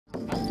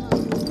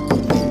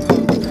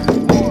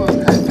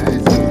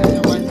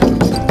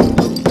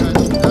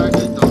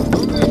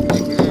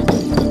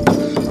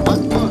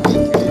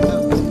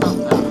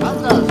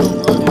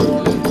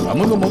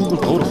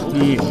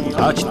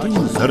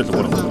сорил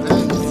гурав.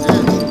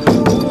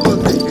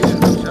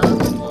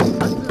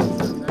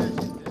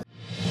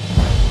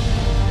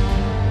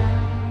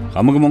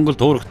 Хамаг Монгол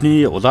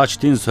туурхтны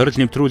Улаачдын сорил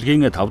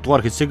нэвтрүүлгийн 5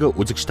 дугаар хэсэг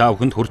үзэгч та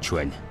бүхэнд хүрч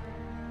байна.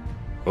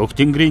 Өг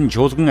тэнгэрийн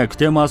чуулган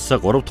академиас 3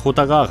 дахь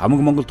удаага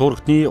Хамаг Монгол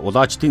туурхтны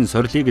Улаачдын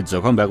сорилыг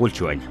зохион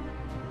байгуулж байна.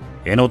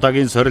 Энэ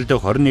удаагийн сорилд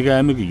 21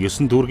 аймаг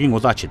 9 дүүргийн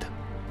улаачид,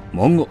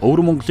 мөн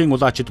Өвөр Монголын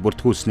улаачид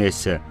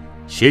бүртгүүлснээс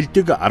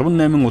шилдэг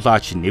 18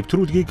 улаач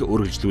нэвтрүүлгийг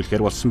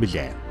үргэлжлүүлэхээр болсон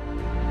билээ.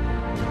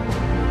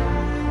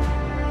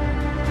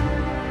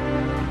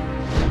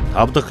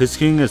 5 дахь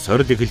хэсгийн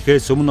сорил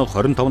эхлэхээс өмнө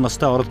 25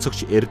 настай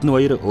оролцогч Эрдэнэ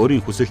баяр өөрийн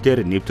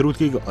хүсэлтээр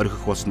нэвтрүүлгийг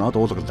орхих болсноо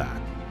дуулгалаа.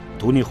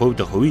 Түүний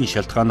хувьд хувийн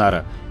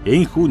шалтгаанаар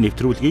энэхүү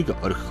нэвтрүүлгийг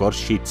орхихоор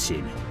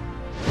шийдсэн юм.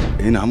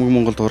 Энэ Хамаг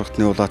Монгол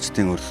туурхтны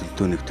улаачдын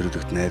өрсөлдөө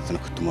нэвтрүүлэгт найз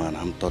нөхд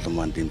маань хамт олон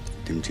маань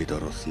дэмжиж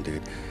оруулсан.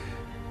 Тэгээд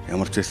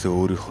ямар ч байсан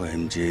өөрийнхөө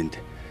хэмжээнд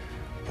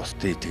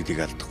бусдын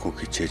итгэдийг алдахгүй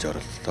хичээж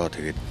оролцлоо.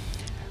 Тэгээд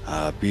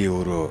би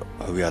өөрөө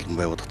хувийн албан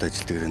байгууллагад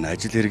ажилладаг. Энэ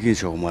ажил хэргийн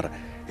шугамар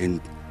энэ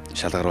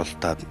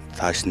шалгаруулалтаа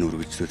цааш нь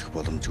үргэлжлүүлэх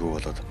боломжгүй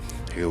болоод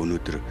тэгээ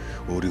өнөөдөр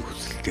өөрийн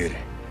хүсэлтээр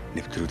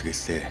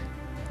нэвтрүүлгээсээ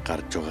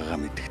гарч байгаагаа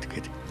мэддэг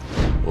гээд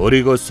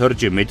өөрийгөө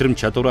сорж мэдрэмж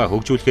чадвараа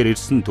хөгжүүлэхээр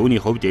ирсэн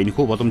түүний хувьд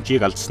энэхүү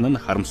боломжийг алдсан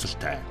нь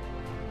харамсалтай.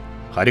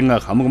 Харин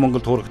Хамаг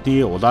Монгол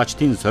туурхтны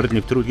улаачдын сорил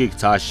нэвтрүүлгийг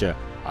цааш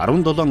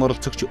 17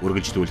 оролцогч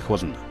үргэлжлүүлэх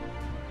болно.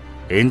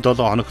 Энэ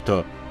 7 хоногт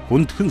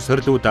хүндхэн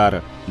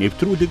сорилуудаар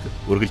нэвтрүүлэг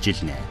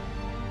үргэлжилнэ.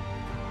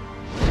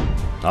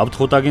 5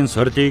 дахь удаагийн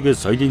сорилыг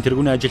соёлын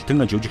тэргүүний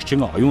ажилтан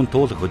жүжигчин оюун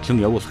туул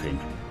хөтлөн явуулах юм.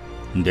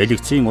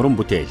 Дэлгэцийн уран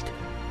бүтээлд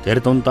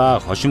тэр дундаа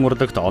хошин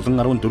урлагт олон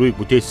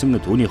 14-ийг бүтээсэн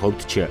түүний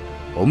хувьд ч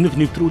өмнөх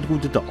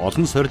нэвтрүүлгүүдэд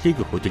олон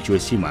сорилыг хөтөлж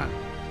байсан юм.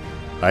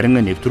 Харин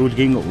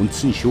нэвтрүүлгийн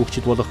үндсэн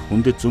шүүгчд болох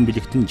хүндэт зүүн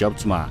бэлэгтэн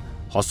Жавзмаа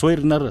хос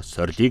баяр нар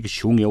сорилыг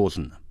шүүн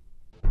явуулна.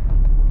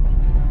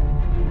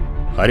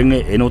 Харин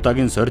энэ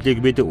удаагийн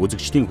сорилыг бид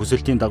үзэгчдийн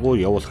хүсэлтийн дагуу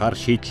явуулахаар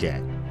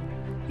шийдлээ.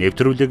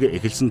 Нэвтрүүлэг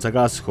эхэлсэн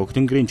цагаас Хөг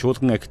тэнгэрийн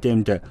чуулган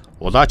академид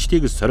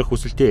улаачдыг сорих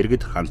хүсэлтэд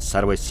иргэд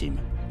хандсаар байсан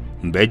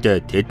юм. Бид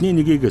тэдний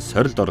нэгийг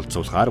сорилд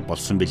оролцуулахаар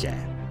болсон билээ.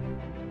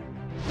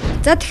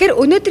 За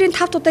тэгэхээр өнөөдрийн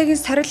 5 удаагийн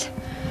сорил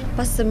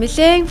бас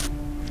нэлээд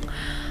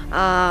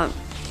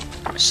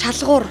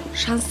шалгуур,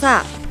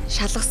 шансаа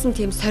шалгасан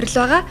тийм сорил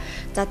байгаа.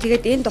 За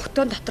тэгээд энэ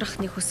тогтоон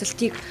доторхны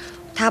хүсэлтийг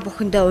та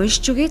бүхэндээ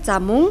уншиж өгье. За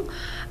мөн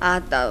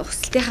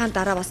хүсэлтийнхаа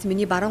дараа бас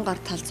миний баруун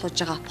гар талд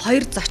сууж байгаа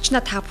 2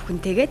 зочноо та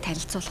бүхэнтэйгээ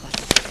танилцуулах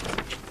болно.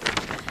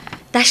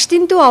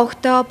 Даштын дүү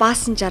овогтой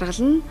баасан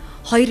жаргал нь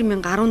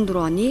 2014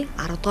 оны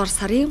 10 дугаар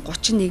сарын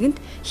 31-нд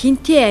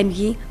Хинтээ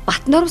аймгийн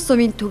Батноров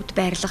сумын төвд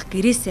байрлах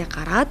гэрээсээ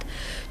гараад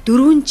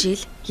 4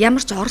 жил ямар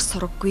ч ор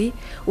сураггүй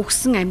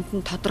өгсөн амьд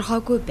нь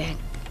тодорхойгүй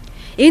байна.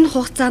 Энэ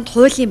хугацаанд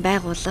хуулийн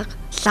байгууллага,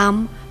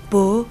 лам,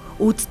 бөө,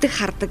 үздэг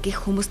хардаг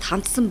гэх хүмүүст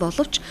хандсан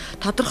боловч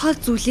тодорхой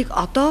зүйлийг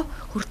одоо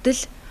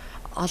хүртэл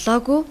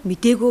олоогүй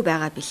мэдээгүй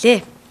байгаа билээ.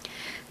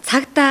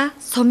 Цагдаа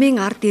сумын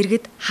ард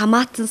иргэд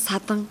хамаатан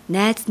садан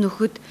найз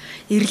нөхөд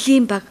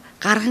эрлийн баг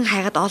гарган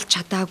хайгаад олж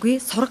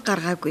чадаагүй сураг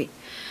гаргаагүй.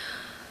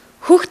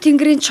 Хөг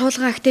тэнгэрийн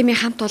чуулган академийн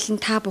хамт олон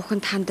та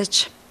бүхэнд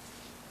хандаж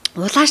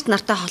улаачд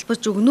нартай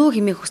холбож өгнө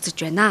хэмээн хүсэж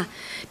байна.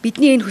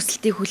 Бидний энэ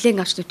хүсэлтийг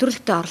хүлээн авч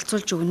нэвтрүүлэгтээ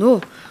оролцуулж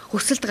өгнө.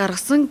 Хүсэлт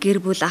гаргасан гэр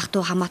бүл ах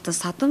トゥ хамаатан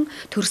садан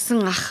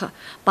төрсөн ах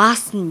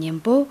баасан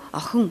нямбуу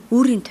охин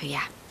үүрийн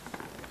туяа.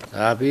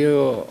 Би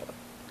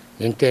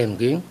Хинтээ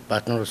аймгийн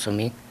Батноров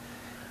сумын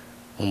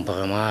хүн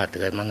багамаа.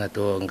 Тэгээд манай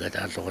дөө ингээд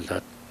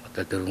алгуулад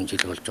одоо 4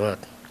 жил болж байгаа.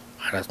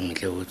 Араас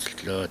нэлээ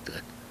үйлчлээ.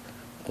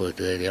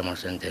 Тэгээд ямар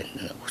сандаа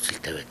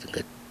хүсэл тавиад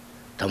ингээд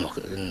том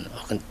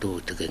охин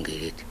дүүдэг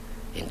ингээд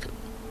энд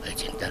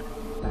ажинда.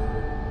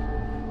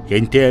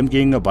 Хинтээ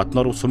аймгийн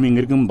Батноров сумын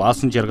иргэн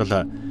баасан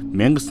жаргал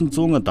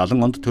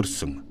 1970 онд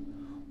төрсөн.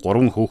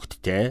 3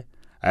 хүүхэдтэй,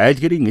 айл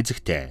гэрийн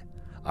эзэгтэй,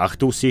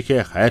 ах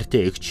дүүсийнхээ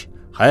хайртай эгч,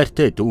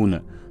 хайртай дүүн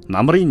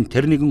намрын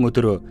тэр нэгэн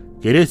өдөр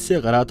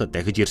гэрээсээ гараад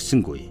дахиж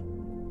ирсэнгүй.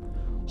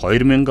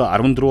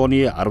 2014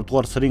 оны 10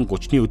 дугаар сарын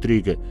 30-ны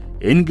өдрийг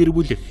энэ гэр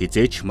бүл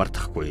хизээч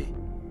мартахгүй.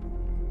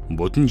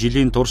 Бүтэн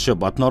жилийн турш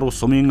Батноров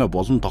сумын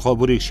болон тохоо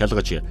бүрийг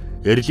шалгаж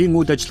эрлийн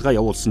үйл ажиллагаа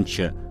явуулсан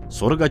ч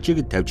сураг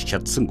ажиг тавьж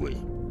чадсангүй.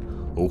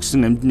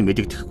 Өгсөн амьд нь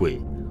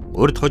мэдэгдэхгүй.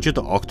 Урд хожид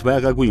огт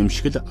байгаагүй юм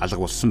шиг л алга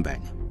болсон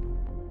байна.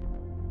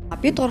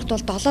 Бид гуравт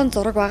бол 7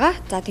 зураг байгаа.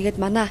 За тэгээд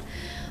манай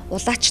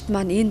улаачд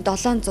маань энэ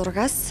 7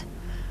 зурагаас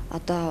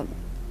одоо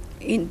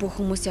энэ бүх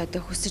хүмүүсийн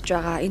одоо хүсэж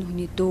байгаа энэ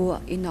хүний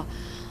дүү, энэ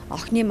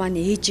охины маань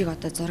ээжийг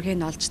одоо зургийг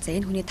нь олж за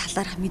энэ хүний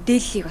талаарх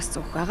мэдээллийг бас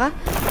өгөх байгаа.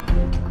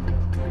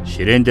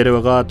 Ширээн дээр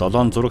байгаа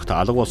 7 зурагт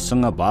алга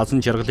болсон баасан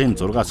жаргалын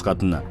зургаас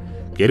гадна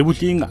гэр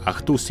бүлийн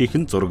ах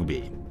дүүсийнхэн зураг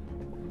бий.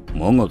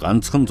 Мөн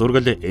ганцхан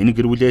зураг л энэ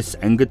гэр бүлээс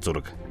ангид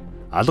зураг.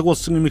 Алга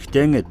болсон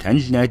эмэгтэй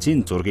танил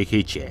найзын зургийг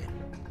хийжээ.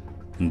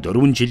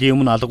 4 жилийн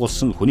өмнө алга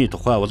болсон хүний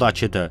тухай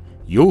улаачид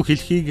юу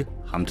хэлхийг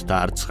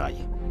хамтдаа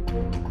харцгаая.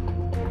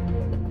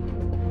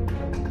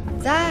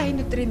 За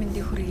энэ өдрийн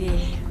мэндийг хүргэе.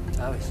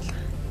 За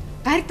баярлалаа.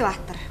 Гард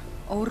Баатар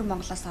Өвөр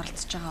Монголоос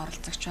оролцож байгаа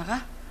оролцогч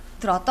байгаа.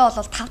 Тэр одоо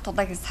бол 5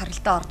 удаагийн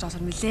сорилдоо орж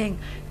байгаа нэлээд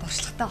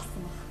дуршлагтай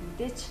болсон байна.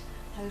 Мэдээж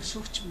хоёр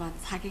шүүгч маань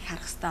цагийг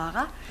харах хэрэгтэй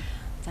байгаа.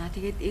 За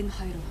тэгээд энэ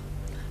хоёр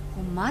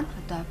хүн маань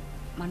одоо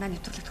манай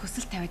нэвтрүүлэгт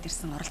хүсэл тавиад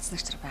ирсэн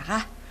оролцсоногч нар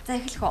байгаа. За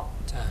эхлэх үү.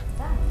 За.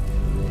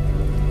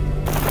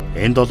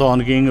 Энэ 7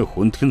 хоногийн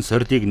хүндхэн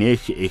сорилыг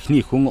нээх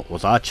эхний хүн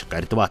Улаач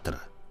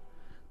Гардбаатар.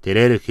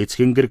 Тэрээр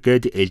хэцгэнгэр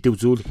гээд элдв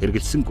зүйл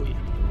хэрэгэлсэнгүй.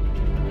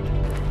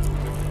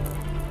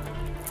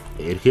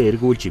 Эрхээ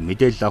эргүүлж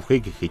мэдээлэл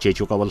авахыг хичээж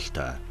байгаа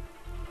бололтой.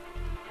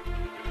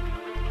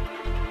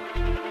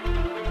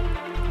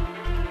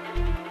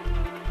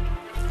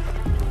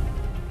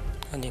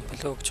 Ани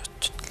блог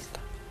чотч л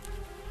та.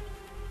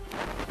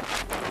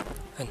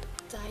 Энэ.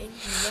 За энэ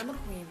ямар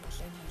хүн юм бол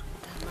энэ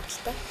та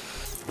хамааралтай.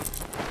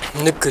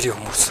 Нэг гэр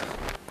хүмүүс.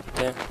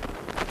 Тэ.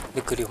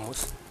 Нэг гэр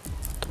хүмүүс.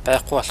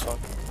 Байхгүй болсон.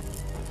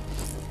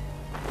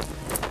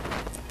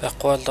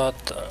 Байхгүй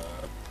болоод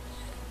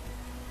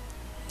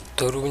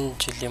 4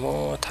 жил юм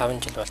уу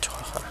 5 жил болж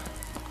байгаа хаа.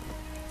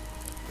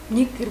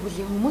 Нэг гэр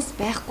бүлийн хүмүүс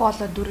байхгүй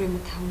болоод 4 юм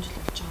 5 жил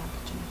болж байгаа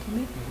гэж юм тийм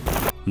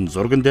ээ.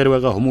 Зурган дээр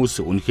байгаа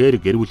хүмүүс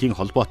үнэхээр гэр бүлийн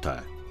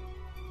холбоотой.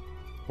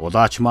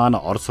 Улаач маань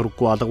ор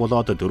сурггүй алга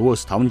болоод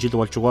 4-5 жил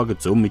болж байгааг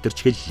зөв мэдэрч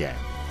хэллээ.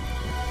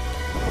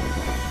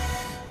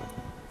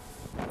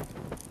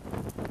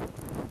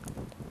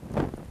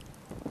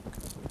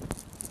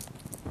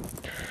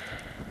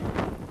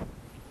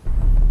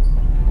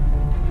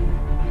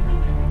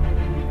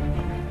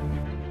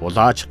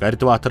 Улаач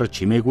Гардбаатар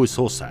чимээгүй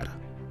суусаар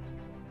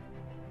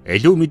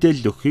илүү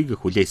мэдээлэл өгөхийг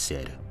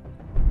хүлээсээр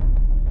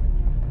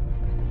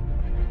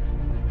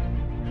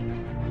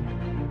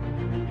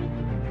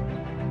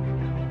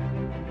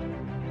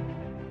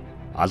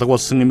алга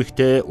болсон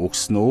эмэгтэй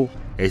өгсөн үү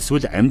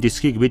эсвэл амьд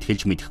эсхийг бид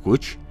хэлж мэдэхгүй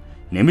ч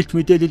нэмэлт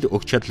мэдээлэл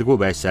өгч чадлагүй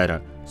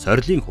байсаар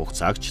сорилын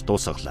хугацаагч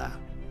дуусгалаа.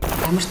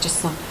 Ямар ч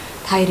гэсэн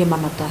та хоёрын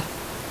маань одоо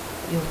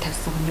юу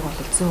тавьсан хүнийг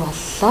бол зөв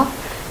боллоо.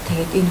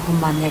 Тэгээд энэ хүн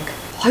маань яг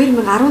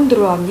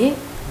 2014 оны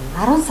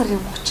 10 сарын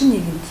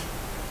 31-нд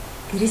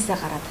гэрээсээ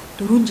гараад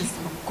 4 жил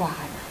сургахгүй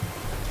байгаа юм.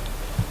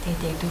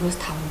 Тэгээд яг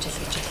 4-5 жил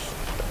гэж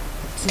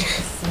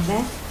хэлсэн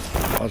бай.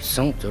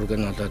 Олсон зураг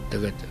нь болоод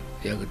тэгээд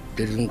яг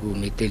дэргэнгүү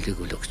мэдээллийг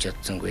өгч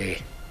чадсангүй.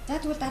 За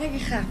тэгвэл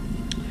дараагийнхаа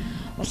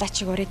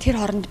улаачиг өрөө тэр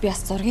хооронд би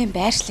бас зургийн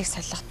байршлыг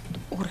солих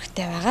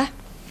үүрэгтэй байгаа.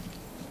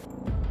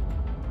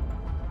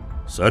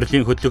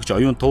 Сорилын хөтлөгч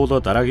оюун туул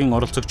дараагийн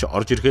оролцогч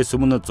орж ирэхээс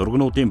өмнө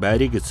зургнуудын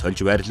байрыг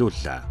сольж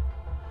байрлууллаа.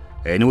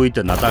 Энэ үед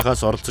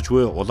налахаас оролцож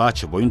буй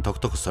улаач буян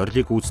тогтох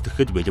сорилыг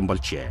үүсгэхэд бэлэн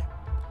болжээ.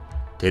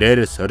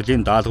 Тэрээр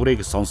сорилын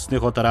даалгаврыг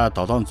сонссныхоо дараа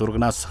 7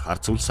 зургнаас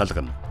харцуул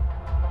салгана.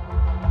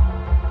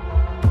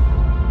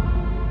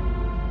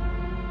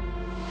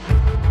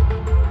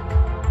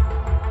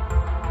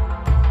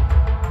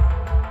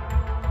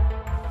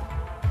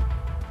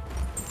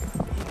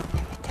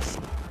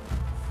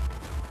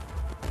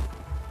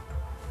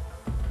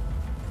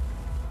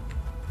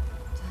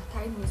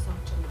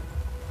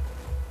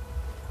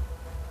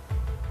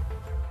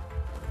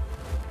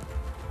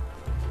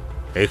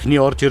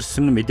 Эхний орж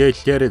ирсэн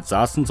мэдээллээр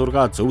заасан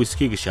зургаа зөв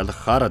эсхийг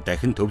шалгахаар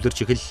дахин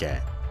төвлөрч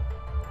эхэллээ.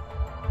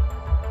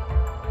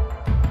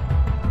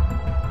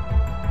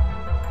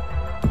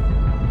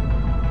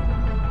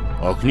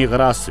 Охины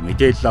гараас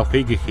мэдээлэл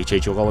авахыг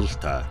хичээж байгаа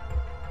бололтой.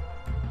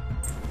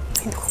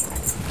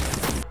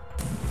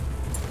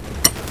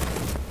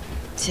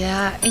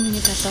 За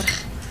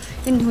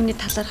энэ хүний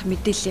талаарх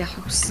мэдээлэл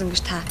авах хүссэн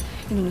гэж та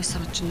энэ хүнээс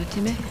сонсож байна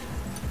тийм ээ?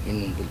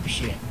 Энэ хүн биш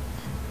ээ.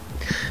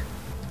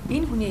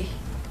 Энэ хүний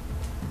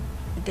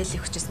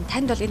мэдээлэл өгчсэн.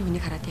 Танд бол энэ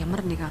хүнийг хараад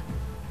ямар нэгэн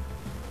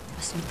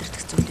бас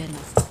мэдэрдэг зүйл байна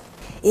уу?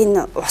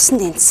 Энэ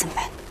усанд эндсэн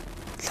байна.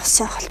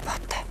 Лусын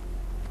холбоотой.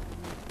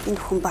 Энэ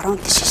хүн баруун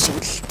тийш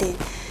шиглэлтэй.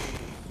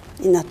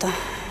 Энэ одоо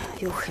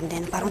юу гэх юм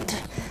бэ? Баруун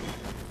тийш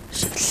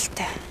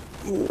шиглэлтэй.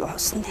 Энэ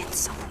усанд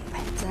эндсэн хүн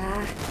байна. За.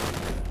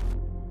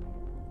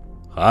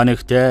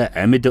 Хаанигтай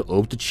амьд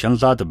өвдөж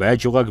шаналаад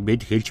байж байгааг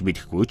бид хэлж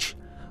мэдэхгүй ч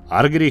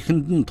арга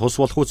гэрээхэнд нь тус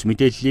болох үс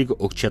мэдээллийг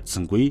өгч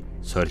чадсангүй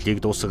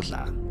сорилыг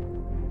дуусгалаа.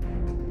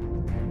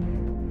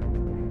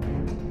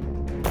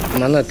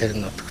 Манай тэр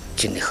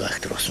нутагт нөх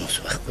актер усмус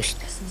байхгүй шүү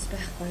дээ.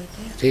 Байхгүй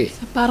тий.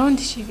 Баруун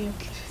тишээ гэвэл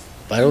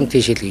Баруун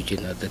тийшэл гэж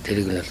байна. Одоо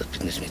тэрийг нь бол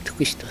биднес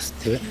мэдэхгүй шүү дээ бас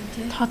тийм ээ.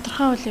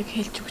 тодорхой үлийг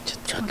хэлж өгч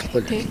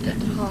Чадахгүй л дээ.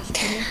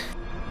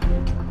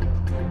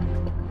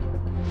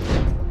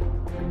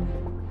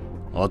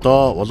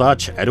 Одоо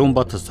Улаач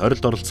Ариунбат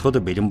сорилд оролцоход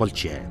бэлэн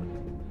болжээ.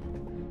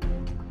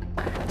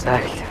 За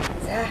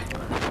эхлэе.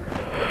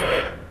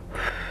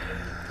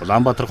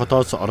 Улаанбаатар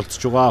хотоос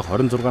оролцож байгаа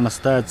 26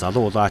 настай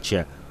залуу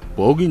улаач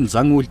бөөгийн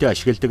зан үйлдэ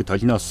ашигладаг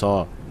толиноос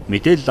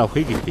мэдээлэл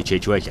авахыг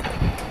хичээж байлаа.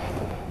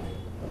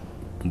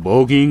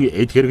 Бөөгийн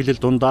эд хэрэглэл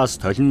дундаас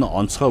толин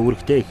онцгой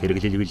үүрэгтэй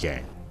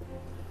хэрэглэлвэлээ.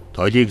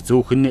 Толийг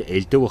зүүх нь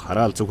элдв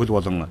хараал зүхэл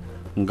болон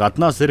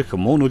гаднаас ирэх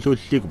муу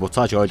нөлөөллийг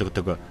буцааж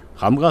ойлгодог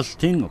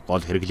хамгаалалтын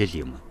гол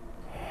хэрэглэл юм.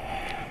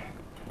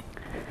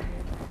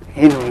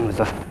 Энэ юм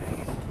л.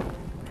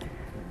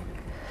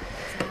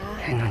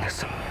 Энэ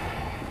нэгсэн.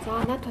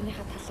 За над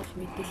тооныхаа талаарх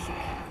мэдээлэл.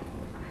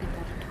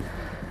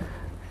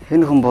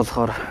 Энэ хүн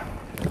болохоор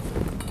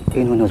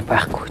Энэ хүн бол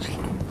байхгүй гэж.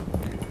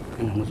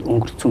 Энэ хүмүүс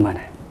өнгөрцөн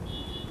байна.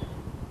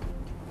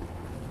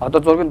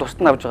 Одоо зургийн тусад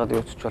нь авч байгаад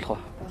юу ч болох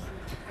вэ?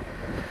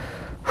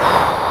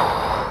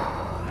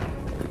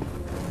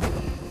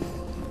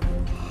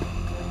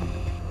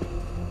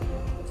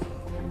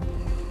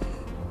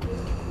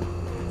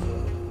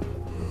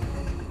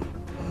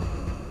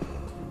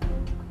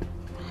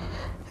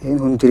 Энэ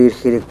хүн тэр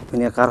ирэхээр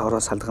миний гар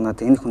хороо салганаад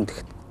энэ хүн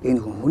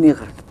хүний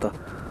гарт одоо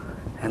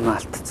амиа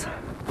алдсан.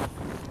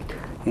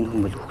 Энэ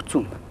хүн бол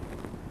өгцөн.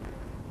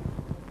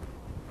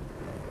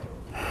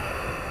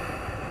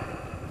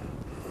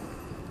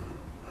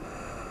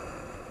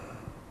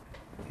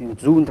 Энэ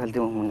зүүн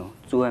талын хүн үү?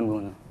 Зүүн аймаг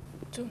хүн үү?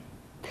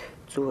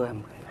 Зүүн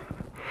аймаг.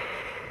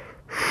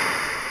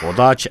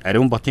 Улаач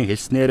Ариунбатын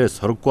хэлснээр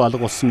сургаггүй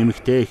алга болсон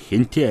эмэгтэй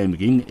Хэнтэй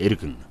аймгийн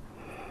иргэн.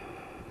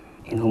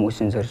 Энэ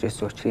хүмүүсийн зорж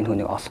ирсэн учраас энэ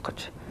хүнийг олох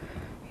гэж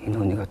энэ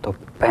хүнийг одоо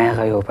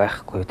байгаа юу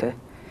байхгүй те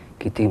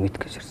гэдгийг мэд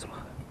гэж ирсэн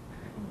байна.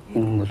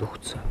 Энэ хүн бол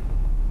өгцөн.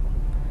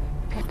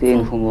 Гэтэ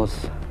энэ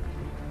хүмүүс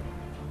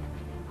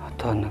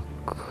одоо нэг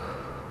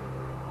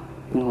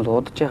энэ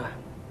бол удаж байгаа.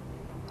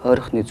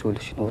 Ойрхны зүйл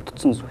биш,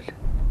 удацсан зүйл.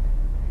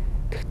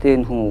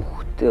 Гэхдээ энэ хүн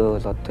өгөхтэй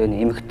бол одоо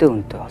энэ эмэгтэй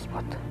хүнтэй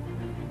холбоотой.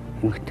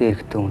 Эмэгтэй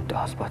эрэгтэй хүнтэй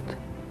холбоотой.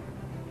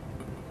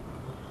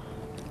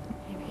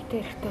 Эмэгтэй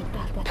эрэгтэй хүнтэй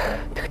холбоотой.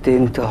 Гэхдээ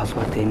энэтэй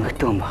холбоотой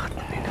эмэгтэй хүн багт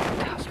энэ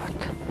хүнтэй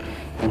холбоотой.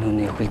 Энэ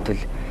хүний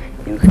хөлдөл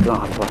эмэгтэй хүн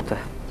холбоотой.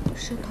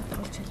 Өшөө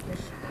тодруулж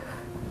хэлбэл.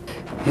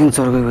 Энэ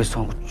зургийг би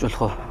сонгож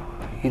болох уу?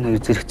 Энэ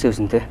хоёр зэрэгцээ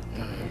байсан те.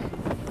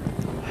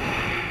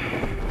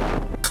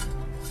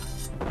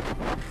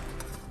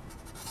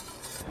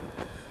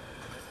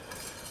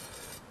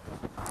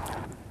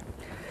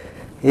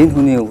 Энэ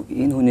хүний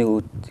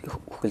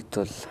хөлд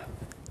бол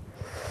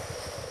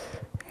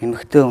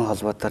эмэгтэй хүн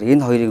холбоотоор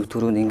энэ хоёрыг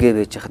түрүүнд ингэ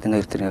байж хахад энэ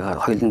хоёр тэрийг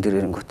хоёулын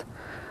дээр ирэнгүүт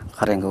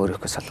гар ингээ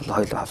өөрөөхөө саллал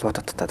хоёул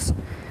холбоотой татаад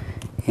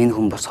энэ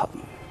хүн бас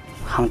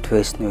хамт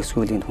байсан нь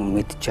эсвэл энэ хүн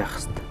мэдчих яах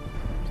хэвээр.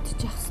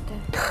 Мэдчих яах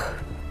хэвээр.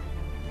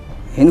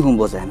 Энэ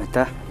хүн бол амиа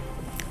та.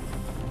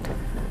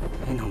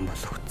 Энэ хүн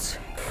бол үтс.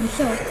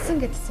 Нилээ урдсан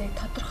гэдсийг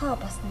тодорхой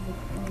бас нэг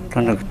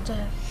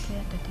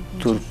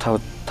 4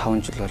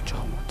 5 жил болж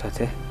байгаа юм уу та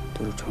тий?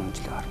 4 5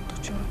 жил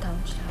харагдаж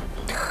байна. 5 жил.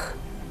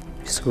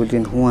 Эсвэл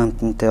энэ хүн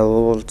амьтантай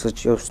уулзаж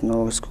явсан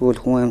уу? Эсвэл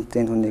хүн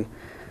амьтын хүнийг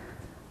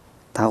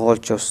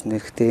дагуулж явсан.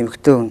 Гэхдээ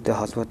эмэгтэй хүнтэй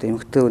холбоотой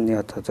эмэгтэй хүний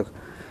одоо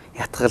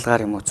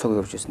ятгалгаар юм уу цуг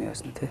явж ирсэн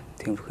яасан тий?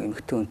 Тиймэрхүү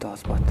эмэгтэй хүнтэй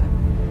холбоотой.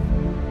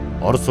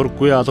 Ор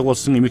сурггүй алга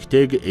болсон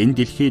эмэгтэйг энэ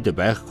дэлхийд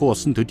байхгүй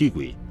болсон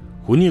төдийгүй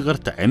хүний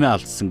гарт амиа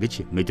алдсан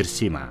гэж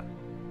мэдэрсэн юм аа.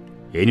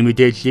 Энэ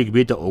мэдээллийг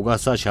бид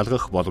угаасаа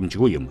шалгах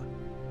боломжгүй юм.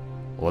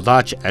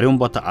 Улаач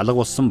Ариунбат алга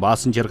болсон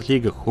баасан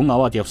жаргалыг хүн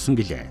аваад явсан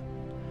гэлээ.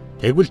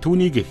 Тэгвэл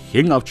түүнийг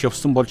хэн авч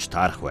явсан болж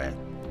таарах вэ?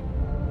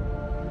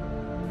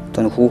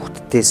 Одоо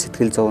хүүхдтэй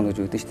сэтгэл зовно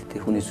гэж үүдэн шүү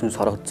дээ. Хүний сүнс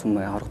хорогдсон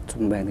бай,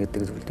 хорогдсон байна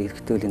гэдэг зүйлд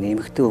эрэхтэй үл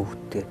эмэгтэй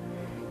хүүхдтэй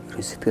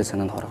ерөн сэтгэл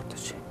санаа нь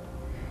хорогдож.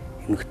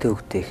 Эмэгтэй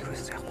хүүхдтэй их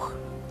байсан яах вэ?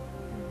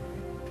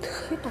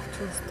 Хэд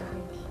авчихсан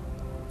юм бэ?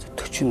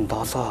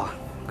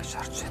 47 гэж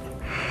харж байна.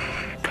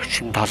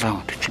 47,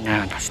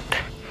 48 настай.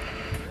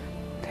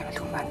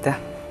 Тэгвэл хүн байна та.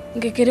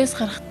 Ингээ гэрээс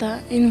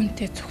гарахдаа энэ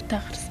хүнтэй цугтаа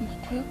гарсан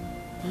байхгүй юу?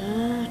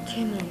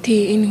 Тийм үү.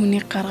 Тий, энэ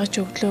хүнийг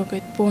гаргаж өглөө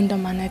гэд бөөндө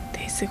манайд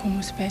хэсэг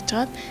хүмүүс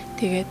байжгаад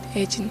тэгээд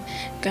ээж нь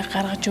ингээ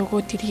гаргаж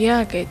өгөө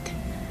тэрья гэд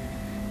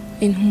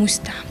энэ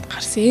хүмүүстэй хамт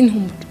гарсан. Энэ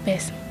хүмүүс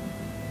байсан.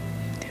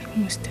 Тэр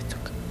хүмүүстэй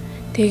зүг.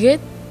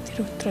 Тэгээд тэр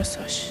өдрөөс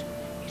хойш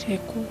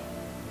ирээгүй,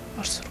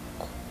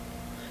 орсоргүй.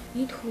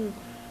 Энэ хүн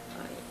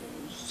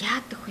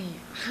яадаг вэ?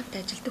 Хамт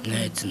ажилдаг хүн.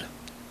 Найз нь.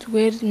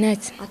 Зүгээр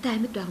найз. Одоо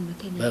амьд байгаа юм уу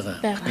тийм ээ?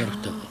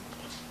 Байгаа.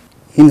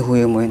 Энэ хүн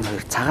юм энэ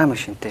хоёр цагаан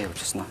машинтай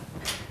явж ирсэн нь.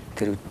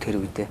 Тэр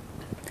үедээ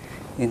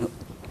энэ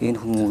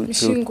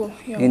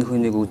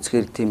хүнийг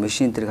үзэхээр тийм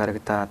машин дээр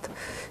харагдаад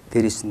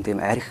дээрээс нь тийм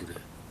арх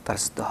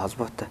дарстай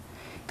холбоотой.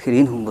 Тэгэхээр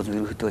энэ хүн бол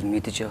ерөөхдөө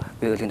мэдэж байгаа.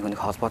 Би бол энэ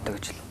хүнийг холбоотой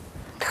гэж л.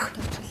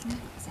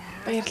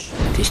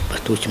 Баярлалаа. Тэст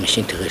Батууч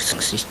машинтай ирсэн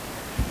гэсэн чинь.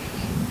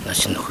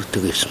 Машин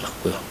нөхөртөө ирсэн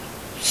байхгүй юу?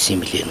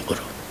 Симблийн 3.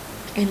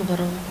 Энэ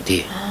 3.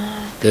 Тий.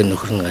 Тэгээ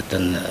нөхөр нь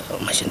гадаа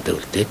машинтай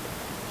үлдээд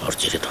орж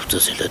ирээд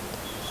хувцас солиод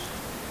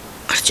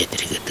гарч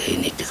идэргээд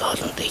энэ эдэг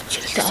хоолндоо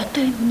ичэрлээ.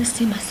 Одоо энэ хүнээс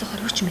юм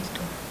асуухаар юу ч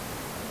мэддэг.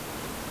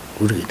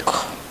 Үргээд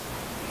байгаа.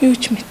 Юу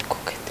ч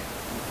мэдгүй гэдэг.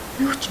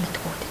 Юу ч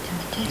мэдгүй гэдэг юм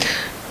тий.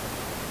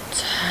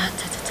 За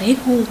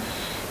энэ хүн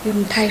ер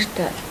нь таярт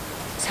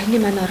саяны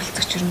манай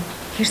оролцогч ер нь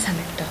хэр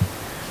санагдав?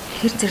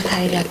 Хэр зэрэг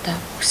таяр одоо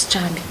өсөж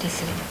байгаа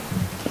мэдээлэл.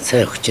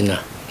 Сайн өгч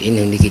байна. Энэ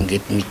хүнийг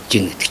ингэж мэдж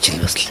гин гэдэг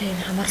чинь бас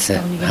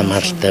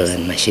хамааралтай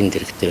байна, машин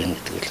дэрэгтэй байна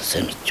гэдэг нь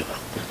сайн мэдж байгаа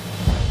байхгүй.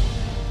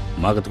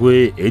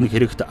 Магадгүй энэ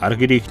хэрэгт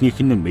арга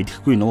гэрийнхнийх нь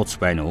мэдэхгүй нууц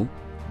байна уу?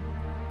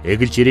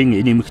 Эгэлжирийн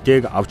энэ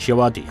эмэгтэйг авч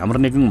яваад ямар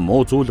нэгэн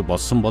муу зүйл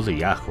болсон бол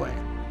яах вэ?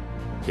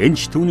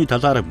 Хэнч түүний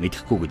талаар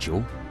мэдэхгүй гэж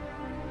юу?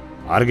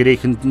 Арга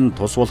гэрийнхэнд нь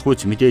тус болох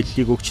үс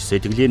мэдээллийг өгч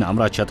сэтгэлийг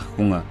амрааж чадах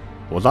хүн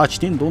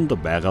Улаачдын дунд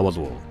байгаа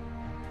болов уу?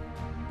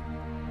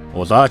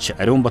 Улаач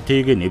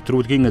Ариунбатыг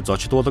нэвтрүүлгийн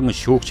зочдуулан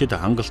шүүгчд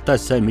хангалттай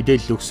сайн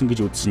мэдээлэл өгсөн гэж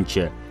үзсэн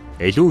ч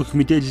илүү их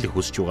мэдээлэл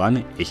хүсэж байгаа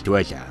нь илт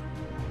байлаа.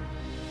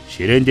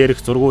 Ширээн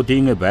дээрх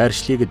зургуудын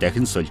байршлыг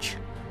дахин сольж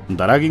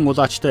дараагийн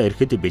улаачтай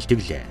ирэхэд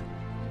бэлтгэлээ.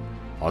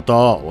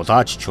 Одоо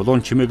улаач чулуун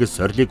чимээг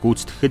сорилыг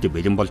гүйцэтгэхэд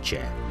бэлэн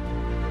болжээ.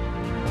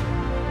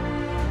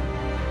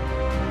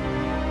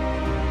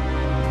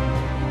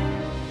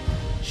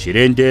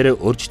 Ширээн дээр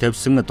өрж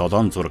тавьсан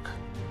 7 зураг.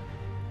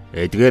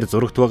 Эдгээр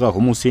зурагт байгаа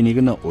хүмүүсийн нэг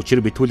нь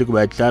учир битүүлэг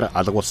байдлаар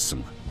алга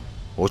болсон.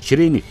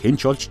 Учрыг хэн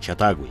ч олж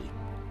чадаагүй.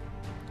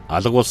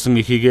 Алга болсон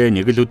ихийгээ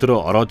нэг л өдөр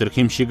ороод ирэх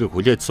юм шиг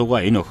хүлээж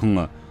суугаа энэ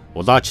охин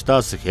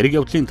улаачтаас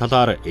хэрэг явдлын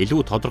талаар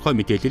илүү тодорхой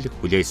мэдээлэл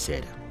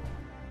хүлээсээр.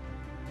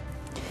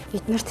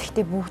 Эднэрт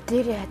ихтэй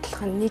бүгдээрээ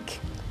адилхан нэг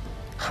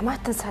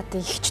хамаатан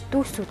саадын ихч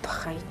дүүсүүд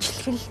баха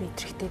ижилхэн л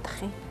мэдрэгтэй дах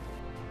юм.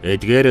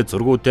 Эдгээр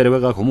зургууд дээр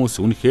байгаа хүмүүс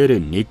үнэхээр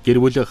нэг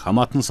гэр бүл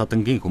хамаатан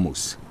садангийн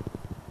хүмүүс.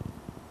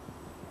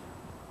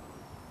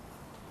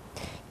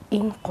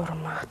 Энэ 3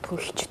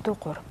 магадгүй ихчдүү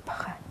 3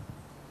 баха.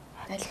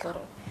 Аль 3?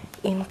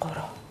 Энэ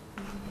 3.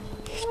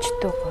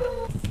 Ихчдүү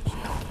 3.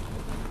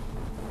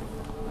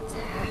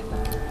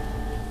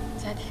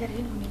 За тэгэхээр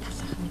энэ хүний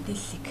талаарх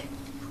мэдээллийг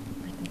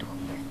бидэнд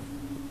өгөх юм.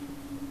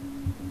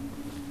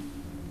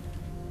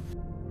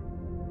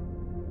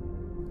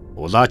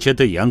 Улаачид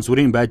янз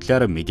бүрийн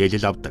байдлаар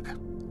мэдээлэл авдаг.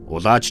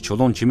 Улаач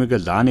чулуун чимэг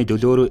лааны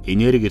дөлөөр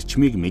энерги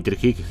эрчмийг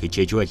мэдрэхийг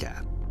хичээж байлаа.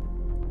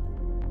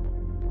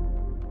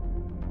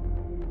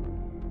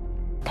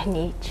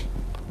 Таны ээж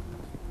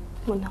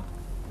мөн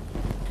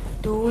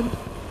дүүн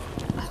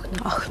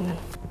охин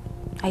нь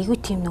айгүй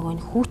тийм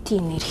нөгөө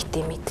хүүтийн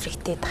энергитэй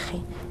мэдрэгтэй дах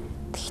юм.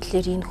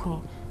 Тэгэхээр энэ хүн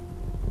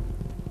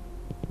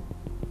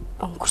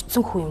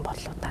өнгөрцөн хүн юм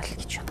болоо даа л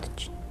гэж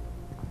бодож байна.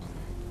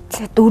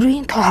 За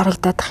 4-ийн тоо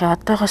харагдаад ах юм.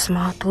 Одоогоос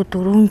магадгүй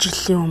 4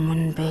 жилийн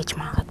өмнө байж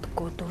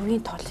магадгүй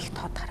 4-ийн тоол их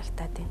тод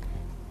харагдаад байна.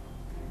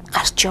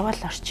 Гарч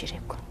яваал орч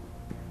ирээгүй.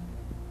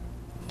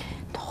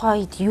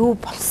 Тухайд юу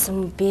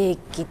болсон бэ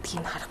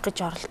гэдгийг харах гэж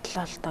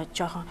оролдлоо л доо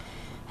жоохон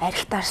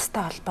арх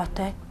дарстай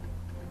холбоотой.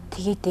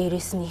 Тэгээ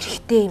дээрээс нь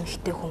эрэгтэй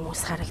эмэгтэй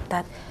хүмүүс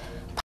харагдаад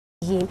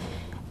ийм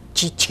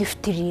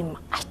жижигвтер ийм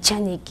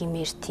ачааны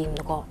гимээр тийм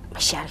нөгөө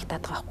маш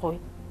харагдаад байгаа хгүй.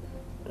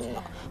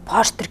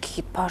 Постэр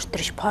гэхэд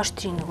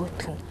пострийн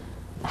нөгөөх нь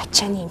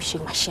ачааны юм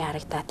шиг маш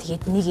харагдаад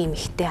тэгээд нэг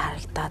эмэгтэй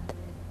харагдаад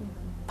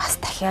бас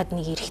дахиад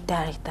нэг эрэгтэй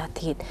харагдаад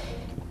тэгээд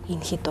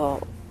энэ хэд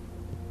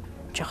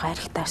жоохон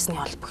арх дарсны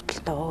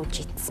холбогдлолтой ууж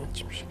идсэн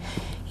юм шиг.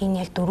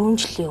 Энэ яг 4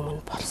 жилийн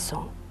өмнө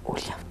болсон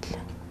үйл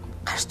явдал.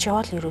 Гарч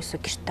явал ерөөсөө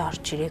гэртээ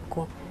орж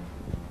ирээгүй.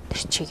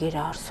 Тэр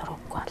чигээрээ ор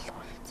сурахгүй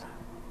алгуулсан.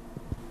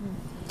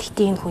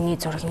 Тэгтээ энэ хүний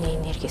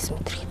зургийн энергиэс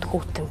мэдрэхэд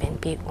хүүтэн байна.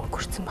 Би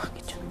өнгөрцөн баг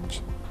гэж бодож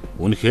байна.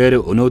 Үнэхээр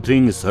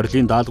өнөөдрийн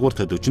сорилын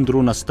даалгаварт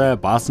 44 настай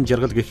баасан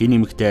жаргал гэх энэ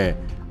эмэгтэй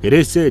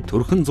гэрээсээ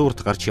төрхөн зуурт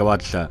гарч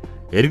яваад л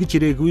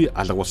эргэж ирээгүй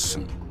алга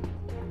болсон.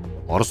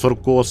 Ор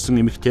сурггүй болсон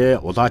эмэгтэй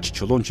улаач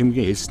чулуун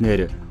чимгийн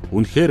хэлснээр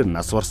үнэхээр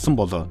нас барсан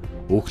бол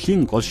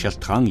өхлийн гол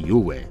шалтгаан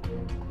юу вэ?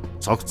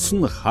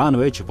 Цогцсон хаан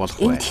байж болох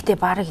вэ? Энд ихтэй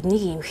бараг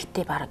нэг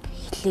эмэгтэй бараг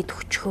хилээд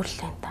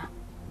өчгөөрлээ та.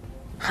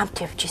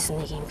 Хамт явж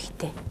исэн нэг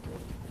эмэгтэй.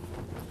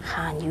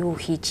 Хаан юу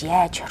хийж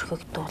яаж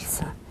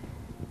орхигдуулсан?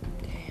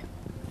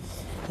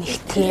 Нэг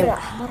тийм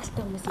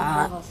хамааралтай хүмүүс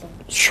байгаа болов.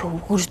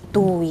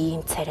 Шүгэрдүү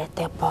ийм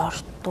царайтай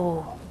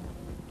бордуу.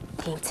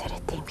 Тийм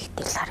царайтай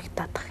эмэгтэй л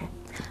харагдаад байгаа юм.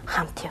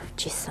 Хамт явж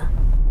исэн.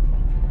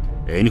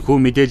 Энэхүү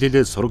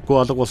мэдээлэл сургуу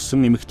алга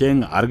болсон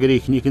эмэгтэй ар гэрээ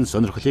ихнийхэн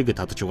сонирхлыг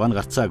татж байгаа нь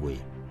гарцаагүй.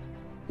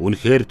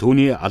 Үнэхээр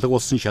түүний алга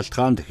болсон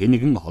шалтгаанд хэн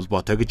нэгэн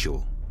холбоотой гэж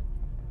юу?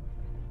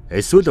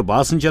 Эсвэл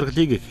баасан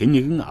жаргалыг хэн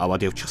нэгэн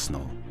аваад явчихсан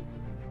уу?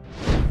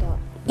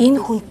 Энэ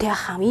хүнтэй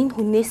энэ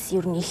хүнээс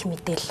ер нь их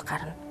мэдээлэл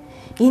гарна.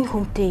 Энэ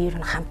хүнтэй ер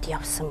нь хамт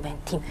явсан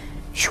байна. Тийм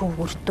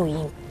шүүгүрдүү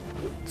ийм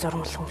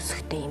зурмал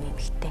хөмсгтэй юм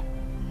эмэгтэй.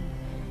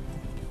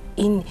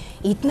 Энэ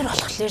эднэр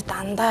болохоор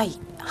дандаа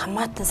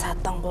хамаатан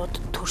садангууд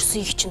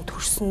төрсөн их чинь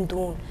төрсөн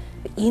дүүн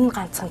энэ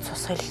ганцхан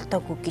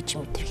цусгалалтаагүй гэж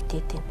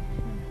мэдрэгдээд байна.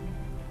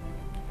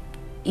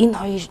 Энэ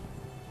хоёр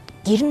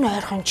гэр нь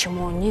ойрхон ч юм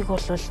уу нэг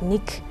бол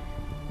нэг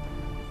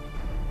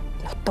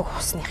нутаг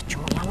усных ч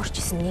юм уу ямар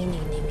ч хэсэн нэг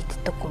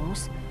мэддэг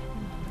хүмүүс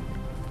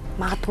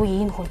магадгүй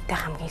энэ хүнтэй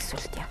хамгийн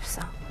сүлд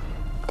явсан.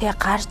 Тэгээ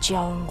гарч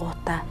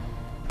явангуудаа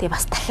тэгээ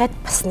бас дахиад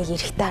бас нэг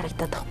эрэхтэй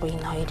харагдаад байхгүй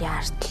энэ хоёрын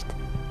ардлт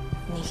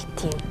нэг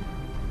тийм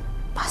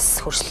бас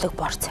хөрслөг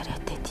бор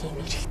царайтай тийм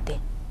эрэхтэй.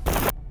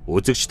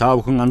 Үзэгч та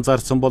бүхэн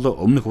анзаарсан бол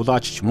өмнөх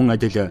улаачч мөн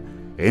адил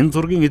энэ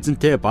зургийн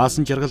эзэнтэй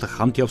баасан жаргал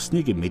хамт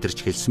явсныг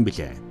мэдэрч хэлсэн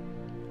билээ.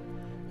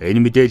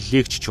 Энэ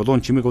мэдээллийг ч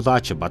чулуун чимэг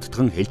улаач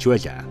баттган хэлж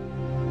байлаа.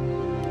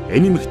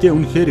 Энэ эмэгтэй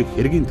үнэхээр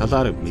хэргийн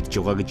талаар мэдж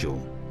байгаа гэж юу?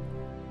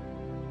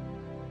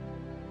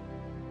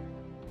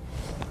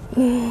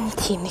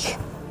 Тийм их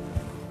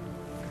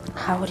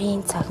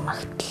хаврын цаг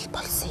магтал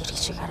болсон хэрэг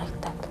шиг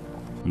харагдаад.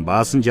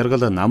 Баасан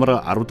жаргал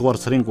намар 10 дугаар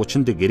сарын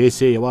 30-нд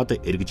гэрээсээ яваад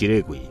эргэж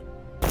ирээгүй.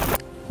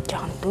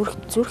 Жоохон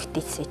зүрх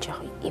дэсээ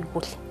жоохон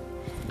эвгүй.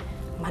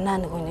 Манай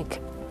нөгөө нэг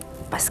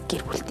бас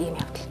гэр бүлд ийм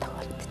явдал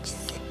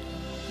тохиолдчихсэн.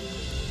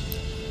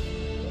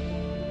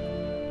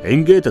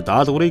 Ингээд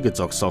даалгаврыг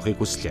зогсоохыг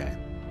хүслээ.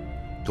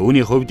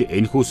 Түүний хувьд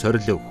энэхүү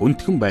сорил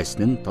хүндхэн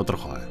байсан нь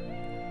тодорхой.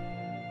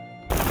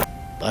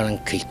 Баран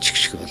гэлчих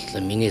шиг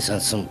боллоо. Миний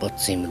сансан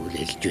бодсон юм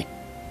үлээлж байна.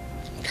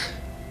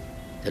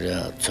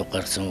 Тэр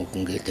цугарсан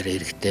хүнгээ тэр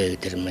эрэхтэй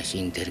тэр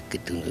машин тэр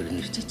гэдэг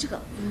нь жижиг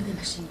юуны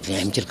машин.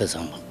 Амжилгаас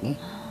амгагүй.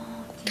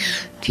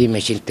 Тийм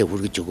машинтай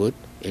хүргэж өгөөд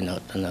энэ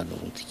одоо наад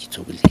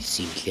цугл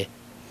хийсэн юм лээ.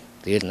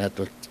 Тэгээд наад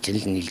бол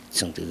жинэл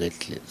нийлдсэн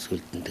тэгээд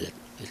сүлд нь тэгээд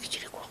эргэж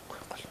ирэх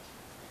байхгүй гол.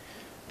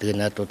 Тэгээд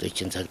наад бол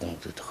чинь цаг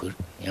дамжуулаад төхөр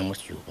ямар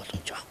ч юу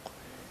боломж байхгүй.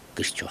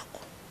 Гэрч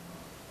байхгүй.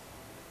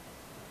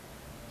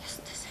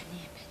 Ястаа сайн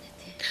юм байна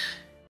тий.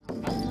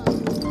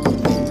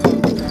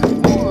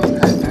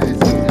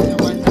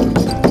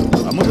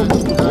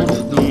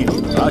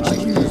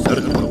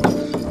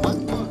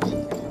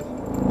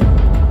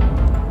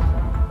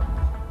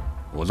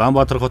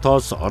 Улаанбаатар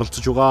хотоос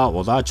оролцож байгаа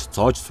улаач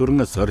цоож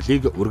сүрэн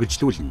сорилыг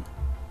үргэлжлүүлнэ.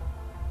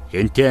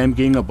 Хэнтэй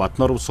аймгийн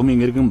Батноров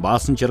сумын иргэн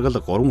Баасан жаргал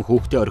 3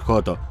 хүүхдээ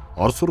орхиод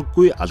ор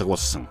сургаггүй алга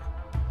болсон.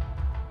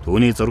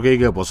 Түүний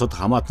зургийг бусад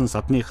хамаатан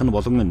садных нь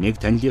болон нэг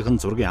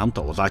танилын зургийг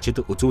хамт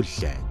улаачид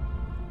үзүүллээ.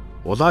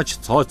 Улаач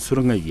цоож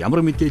сүрэн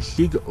ямар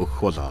мэдээллийг өгөх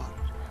болоо?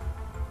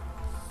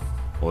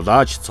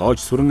 Улаач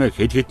цоож сүрэн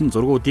хэд хэдэн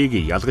зургуудыг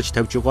ялгаж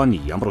тавьж байгаа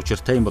нь ямар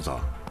учиртай юм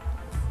болоо?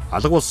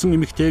 Алга болсон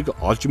эмэгтэйг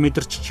олж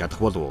мэдэрч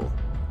чадах болов уу?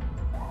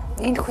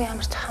 Энэ хүн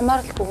ямар ч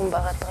хамааралгүй хүн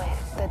байгаад байгаа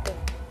хэрэгтэй дээ.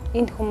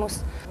 Энэ хүмүүс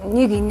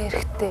нэг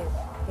инээрхтэй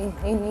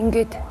энэ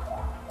ингээд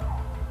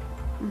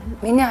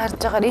миний харж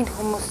байгаагаар энэ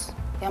хүмүүс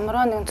ямар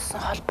нэгэн тусан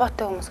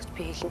холбоотой хүмүүс гэж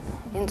би хэлнэ.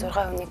 Энэ 6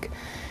 хүнийг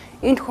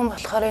энэ хүн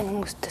болохоор энэ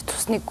хүмүүстэй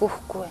тусныг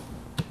гүйхгүй байна.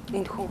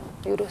 Энэ хүн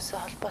ерөөсөө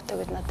холбоотой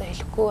гэж надад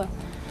хэлэхгүй байна.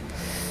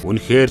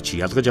 Үнэхээр ч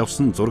ялгаж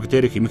авсан зураг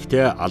дээрх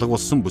эмэгтэй алга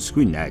болсон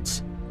бүсгүй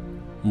найз.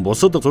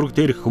 Бусад зураг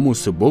дээрх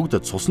хүмүүс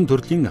бүгд цусан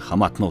төрлийн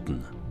хамаатнууд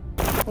нь.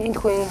 Энэ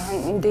хүн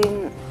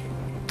энэ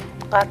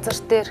газар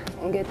дээр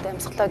ингээд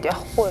амьсгалаад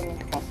явахгүй юм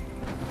энэ хүн.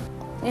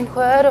 Энэ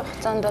хүн ойрын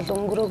хугацаанд бол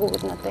өнгөрөөгүй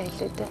гэж надад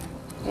хэлээд байна.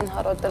 Энэ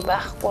харуудаар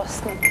байхгүй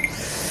басна.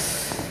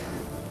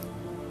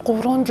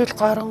 3 жил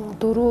гарan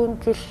 4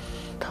 жил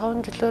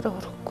 5 жилээр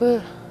хүрэхгүй.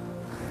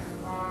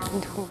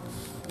 Энэ хүн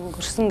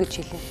өнгөрсөн гэж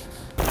хэлнэ.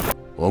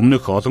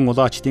 Өмнөх олон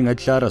улаачдын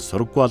адилаар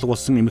сургаггүй алга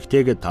болсон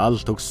эмэгтэйг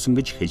таалал төгссөн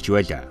гэж хэлж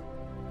байлаа.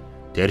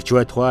 Тэрч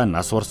байтугай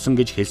нас урсан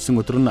гэж хэлсэн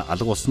өдөр нь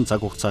алга болсон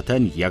цаг хугацаатай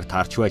нь яг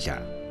таарч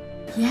байлаа.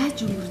 Яаж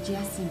өнгөрж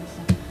яасан юм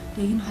бэ?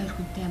 Тэгээ энэ хоёр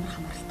хүнтэй ямар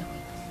хамааралтай вэ?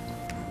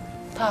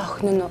 Та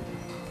охин нь уу?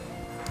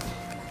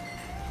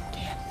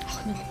 Тийм,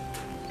 охин нь.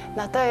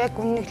 Надаа яг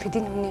үннийг хэлэхэд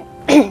энэ хүний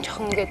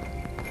жоохон ингээд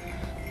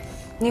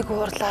нэг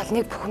уурлал,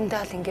 нэг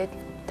бухимдаал ингээд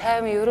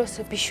тайван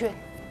ерөөсөө биш вэ.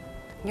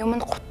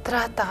 Юмд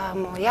гутраад байгаа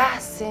юм уу?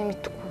 Яасан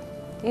мэдгүй.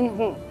 Энэ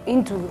хүн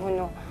энэ зүг хүн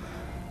үү?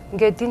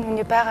 Ингээд энэ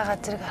хүний байгаа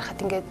газрыг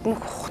харахад ингээд нэг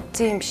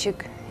ухцсан юм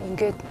шиг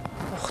ингээд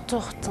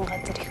ухцсан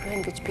газар их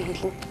байна гэж би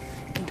хэлнэ.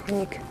 Энэ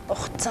хүнийг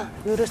ухцсан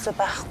ерөөсөө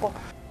байхгүй.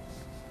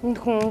 Энэ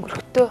хүн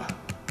өнгөрөхдөө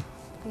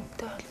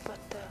хүнтэй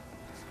холбоотой.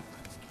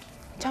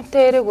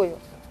 Чамтай яриаггүй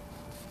юу?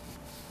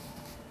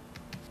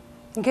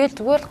 Ингээд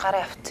зүгээр л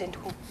гараа явцсан энэ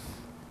хүн.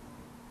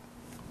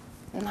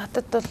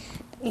 Надад бол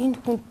энэ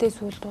хүнтэй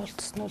сүлд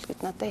уулзсан уу гэж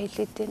надад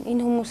хэлээд байна.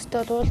 Энэ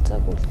хүмүүстэй бол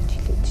уулзаагүй л гэж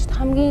хэлээд шүү дээ.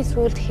 Хамгийн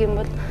сүлд гэх юм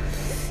бол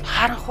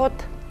харанхууд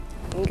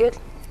ингээд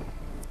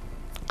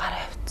гараа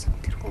явцсан.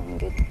 Тэр хүн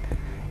ингээд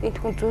энэ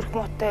хүн зүрх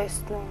муутай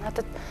байсан уу?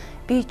 Надад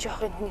би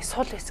жоох энэ хүний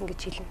сул байсан гэж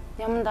хэлнэ.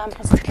 Ямар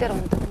амархан сэтгэлээр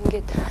ундаг.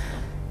 Ингээд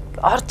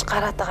орж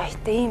гараад байгаа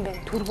хитэ юм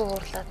байна. Түргөө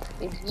уурлаад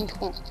энэ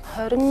хүн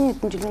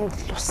 20 хэдэн жилийн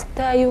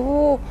лустай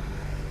аюу.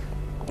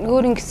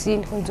 Өөр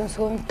ингэсэн энэ хүн зүүн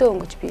сөвөнтэй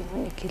өнгөж би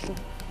хүнийг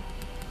хэлнэ.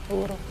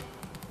 Өөрөө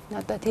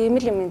надад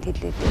тийм л юм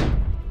хэлээд.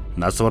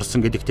 Нас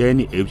орсон гэдэгтээ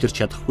нь эвлэрч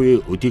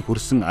чадахгүй өдийг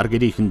хүрсэн ар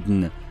гэрийнхэнд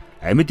нь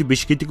амьд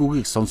биш гэдэг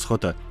үгийг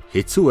сонсоход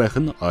хэцүү байх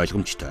нь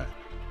ойлгомжтой.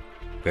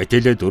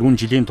 Гэтэл 4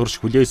 жилийн турш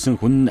хүлээсэн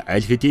хүн нь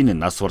аль хэдийн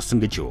нас орсон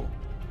гэж юу?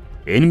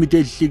 Энэ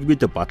мэдээллийг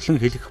бид батлан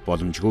хэлэх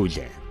боломжгүй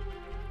лээ.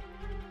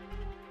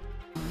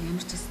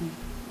 Ямар ч гэсэн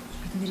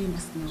бидний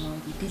бас нөгөө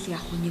мэдээлэл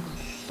авах хүнийг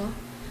боллоо.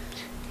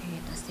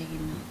 Тэгээд бас яг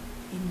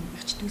энэ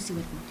эгч дүүсийг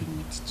бол бүгдийг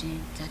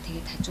мэдчихээн. За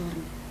тэгээд хажуугаар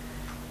нь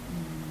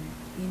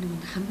энэ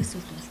нэг хамгийн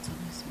сүүлд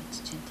болцоогоос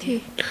мэдчихээн. Тий.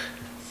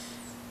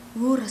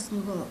 Өөр бас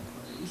нөгөө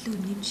илүү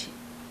нэмж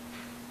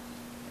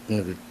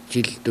нэг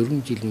жил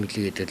 4 жил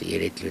мэлгээд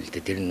яриад л л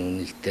дээ тэр нь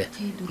үнэлтэй.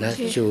 Наад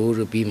чи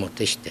өөрөө бие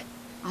мотой штэ.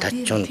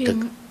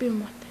 Тачундаг. Би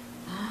мотой.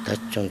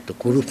 Тачундаг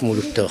групп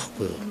мөрөвтэй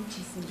байхгүй юу?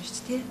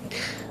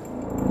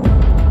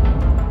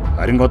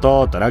 Харин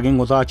одоо дараагийн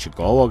улаач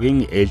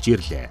Говогийн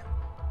ээлжирлээ.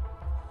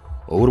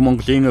 Өвөр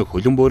Монголын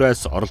хөлөн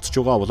бөөрөөс оролцож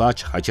байгаа улаач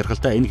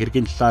хачирхалтай энэ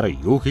хэргийн талаар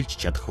юу хэлж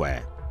чадах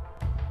вэ?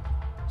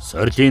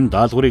 Сорилын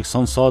даалгаврыг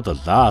сонсоод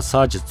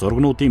лаасааж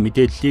зургнуудын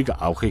мэдээллийг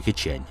авахыг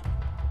хичээнэ.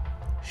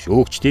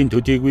 Шүүгчдийн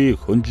төдийгүй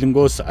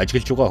хөндлөнгөөс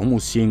ажиглаж байгаа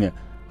хүмүүсийн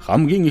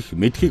хамгийн их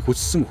мэдхийг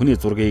хүссэн хүний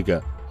зургийг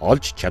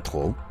олж чадах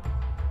уу?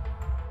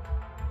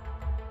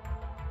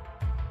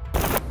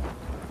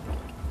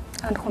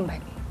 Энэ хүн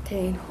байна.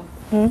 Тэ энэ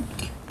хүн.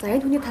 За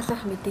энэ хүний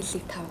талаарх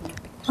мэдээллийг тав.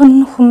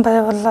 Энэ хүн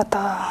байвал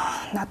одоо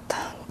над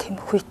тийм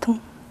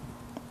хүйтэн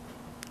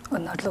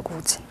Өнөрлөг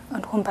үзэн.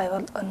 Хүн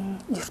байвал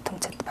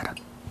ертөнцид бараг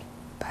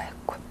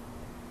байхгүй.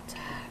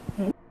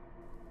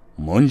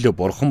 Мөн л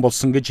бурхан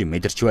болсон гэж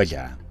мэдэрч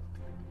байлаа.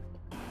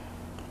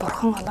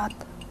 Бурхан олоод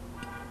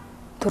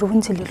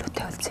 4 жил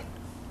илүүтэй болсон.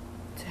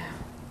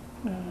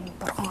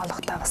 Бурхан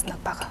олохдоо бас нэг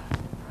бага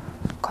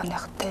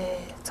коньяктэй,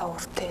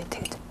 зовртой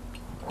тэгж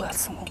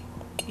үйлсэн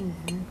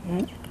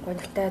хүн.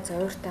 Гонхтой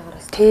зовртойгоор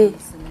бас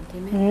болсон юм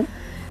тийм ээ.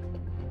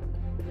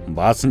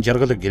 Баасан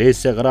жаргал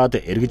гэрээсээ гараад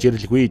эргэж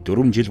ирэлгүй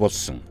 4 жил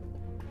болсон.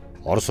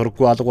 Ор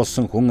сурггүй алга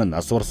болсон хүн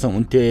нас барсан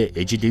хүнтэй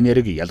ижил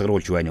энерги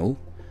ялгаруулж байна уу?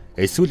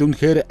 Эсвэл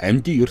үнэхээр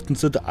амьдын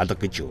ертөнцид алга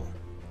гэж юу?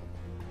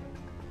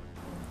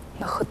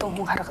 Нөхөд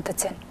хүн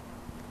харагдаж байна.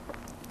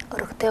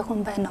 Өргөтэй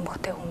хүн байна,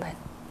 номхтой хүн байна.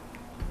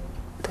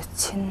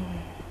 Төчин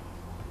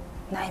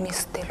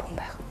 89 хүн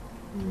байх.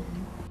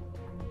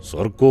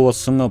 Сурггүй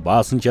болсон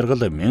баасан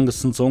жаргал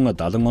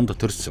 1970 онд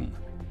төрсөн.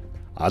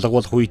 Алга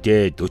болох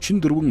үедээ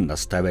 44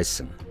 настай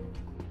байсан.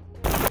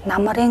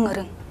 Намарын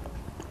өрн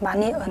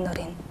манай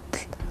өнөрийн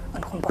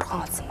хүн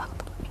бурхан олсон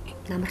магад.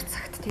 Намар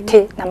цагт тийм ээ.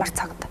 Тий, намар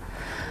цагт.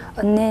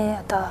 Өнөө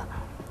одоо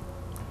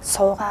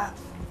сууга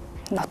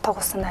нотог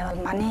усан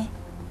байвал манай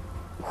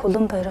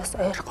хөлөн байраас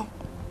ойрхон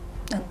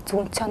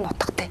зүүнцээ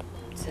нутагтай.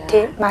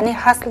 Тий, манай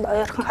хаасл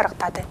ойрхон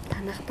харагдаад байна.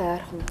 Танахтай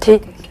ойрхон.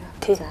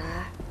 Тий. За.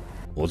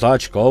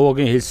 Улаач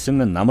Говогийн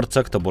хэлсэн намар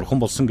цагт бурхан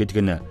болсон гэдэг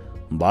нь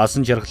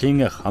баасан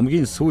жаргалын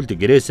хамгийн сүүлд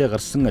гэрээсээ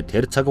гарсан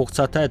тэр цаг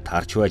хугацаатай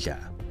таарч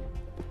байлаа.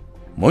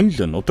 Мөн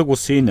л нутаг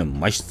усын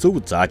маш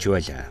зөв зааж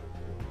байлаа.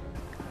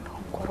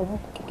 3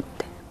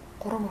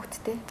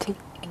 хүүхэдтэй. Тий.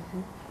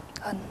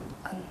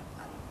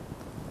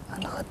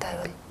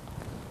 Анхадайвал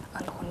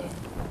анхны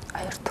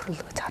аяр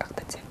төрөл гэж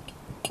харагдаж байна.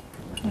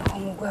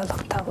 Нөхөмгүй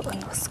алгатаа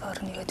өнөс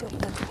орны гэж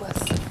өгдөг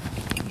байсан.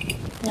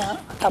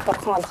 Та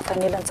бурхан алгатаа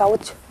нэлээд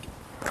зовж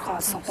бурхан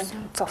олсон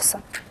хүн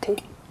зовсон. Тий.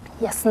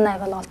 Ясан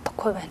найвал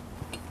олдохгүй байна.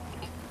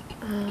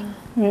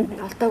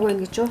 Алдаагүй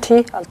байна гэж юу?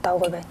 Тий,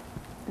 алдаагүй байна.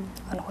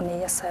 Анхны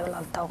ясайвал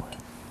алдаагүй.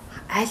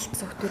 Аль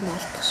зөвхөн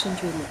олдох шинж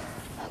байна уу?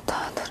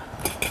 Одоо тэр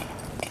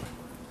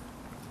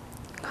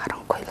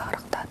харангүй л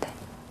харагдаад байна.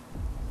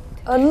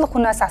 Өл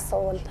хүнээс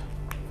асуувал.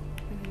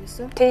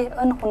 Тий,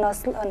 өн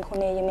хүнээс л өн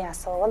хүний юм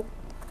асуувал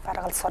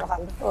баргал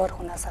сургаал өөр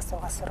хүнээс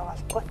асуугаа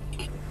сургаалгүй.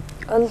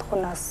 Өл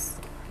хүнээс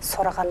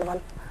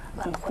сургаалвал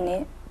өн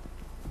хүний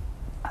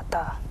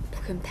одоо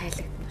бүх юм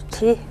тайлагдана.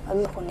 Тий,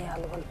 өл хүний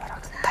алвал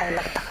бараг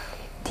тайлагдах.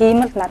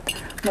 Тийм л над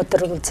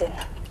өдрөглөж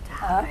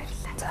байна.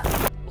 За.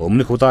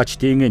 Өмнөх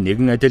Улаачдын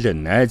нэгэн адил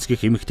найз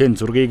гих эмэгтэй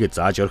зургийг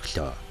зааж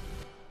орхилоо.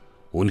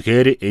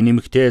 Үнэхээр энэ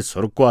эмэгтэй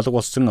сурггүй алга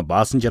болсон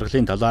баасан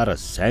жаргалын талаар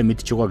сайн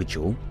мэдж байгаа гэж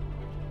юу?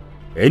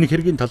 Энэ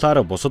хэргийн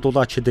талаар бусад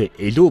улаачид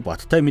илүү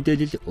баттай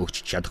мэдээлэл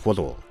өгч чадах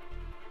болов уу?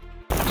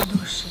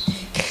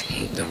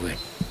 Дөрвөө.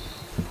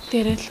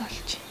 Дээрэл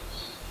болж.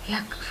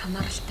 Яг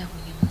хамааралтай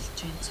хүн юм болж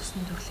байна.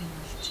 Цусны төрлийн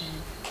болж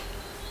байна.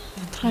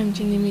 Тодорхой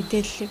хэмжээний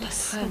мэдээллийг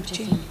бас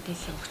хэмжээний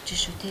мэдээлэл өгч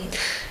шүү тий.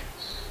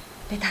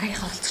 Би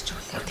дараагийнхаа олцож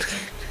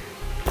өглөө.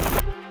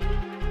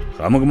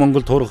 Хамаг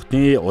Монгол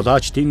турхтны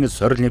Улаачдын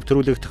сорил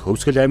нэвтрүүлэгт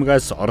Хөвсгөл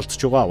аймгаас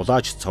оролцож байгаа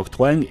улаач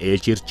цогтгойн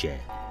ээлж иржээ.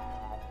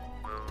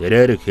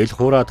 Тэрээр хэл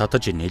хураа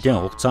татаж нэлээд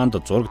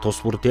хугацаанд зураг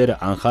тус бүр дээр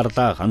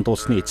анхаарлаа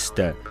хандуулсны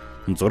эцэст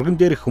зурган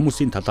дээрх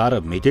хүмүүсийн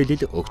талаар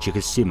мэдээлэл өгч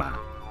эхэлсэн юм а.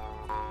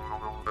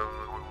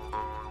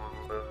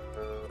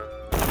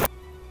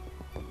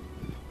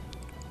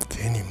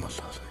 Тэний мал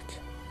гэж.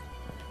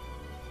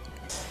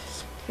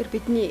 Тэгэхээр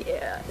бидний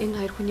энэ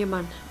хоёр хүний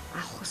маань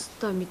авах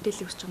ёстой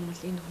мэдээлэл өгч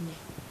байгаа юм бол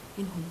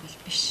энэ хүн бол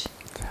биш.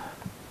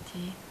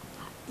 Тий.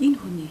 Энэ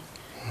хүний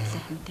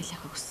талаар мэдээлэл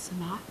авах хүссэн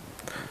байгаа.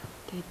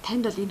 Тэгээд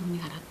танд бол энэ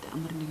хүнийг хараад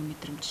ямар нэгэн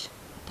мэдрэмж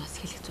одоо бас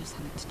хэлэх зүйл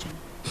санагдаж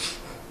байна.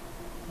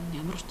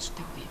 Ямар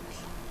учиртай хүн юм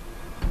бол.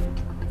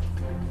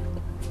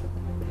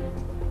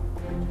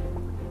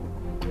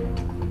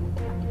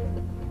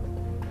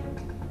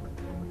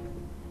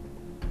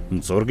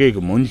 Зургийг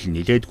мөн л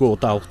нилээдгүй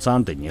удаа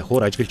хугацаанд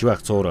няхуур ажиллаж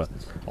байх зуур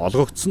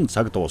олгогдсон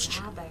цаг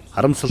дуусч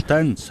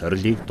харамсалтай нь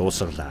сорилыг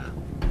дуусгалаа.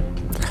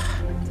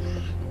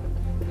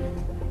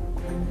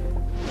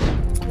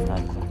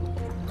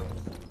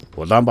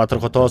 Улаанбаатар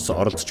хотоос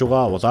оролцож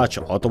байгаа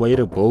улаач од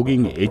баяр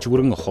бөөгийн эж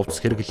бүрэн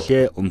хувцс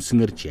хэрэглэлээ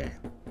өмсөн иржээ.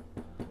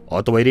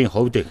 Од баярын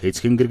хувьд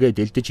хэцхэнгэргээ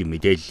дэлдэж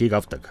мэдээллийг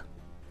авдаг.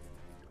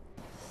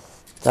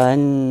 За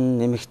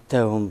энэ нэмэгтэй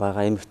хүн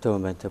байгаа, эмэгтэй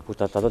хүн байна.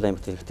 Бүгд олоод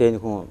эмэгтэй. Гэхдээ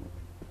энэ хүн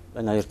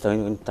энэ хоёртой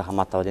үнэтэй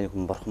хамаатай бол энэ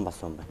хүн бурхан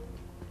болсон юм байна.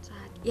 За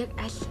яг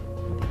аль?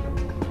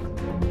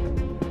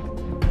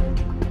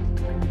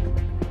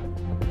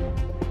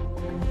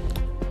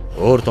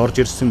 Өөрт орж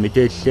ирсэн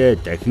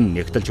мэдээллээ дахин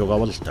нэгтэлж байгаа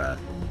бол та.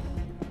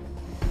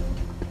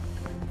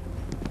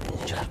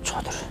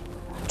 Чодор.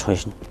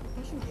 Чойш.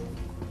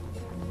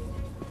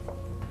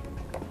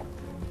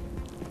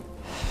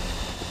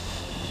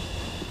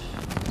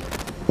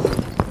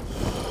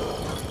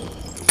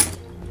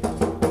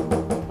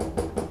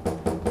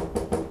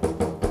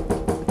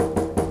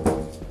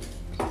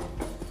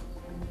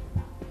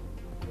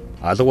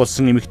 Алга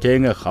болсон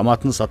эмэгтэйн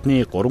хамаатан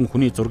садны 3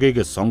 хүний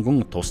зургийг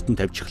сонгон тусад нь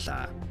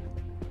тавьчихлаа.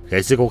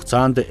 Хэсэг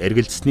хугацаанд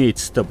эргэлзсэний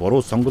эцэст буруу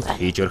сонголт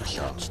хийж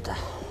орхилоо.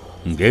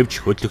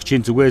 Гэвч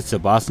хөтлөгчийн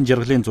зүгээс баасан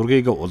жаргалын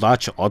зургийг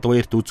Улаач од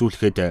баярт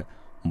үзүүлэхэд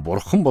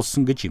бурхан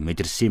болсон гэж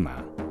мэдэрсэн юм.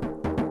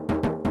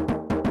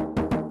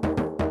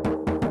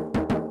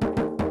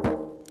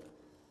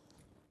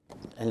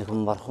 Энэ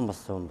хүн бурхан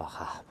болсон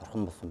баха.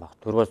 Бурхан болсон баг.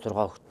 4-6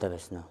 хүүхэдтэй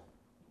байсан уу?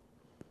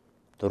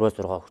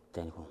 4-6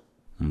 хүүхэдтэй энэ хүн.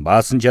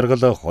 Баасан жаргал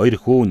 2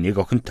 хүү 1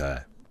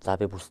 охинтой. За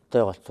би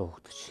бүстэй голцсон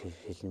хүүхэд гэж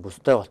хэлнэ.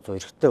 Бүстэй голцсон,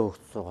 эрэгтэй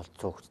голцсон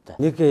хүүхэдтэй.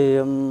 Нэг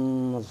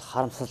юм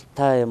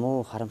харамсалтай юм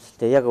уу?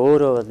 Харамсалтай. Яг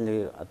өөрөө бол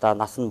нэг одоо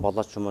нас нь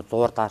болоод ч юм уу,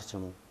 зуур даар ч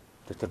юм уу.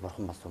 Тэр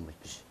бурхан болсон юм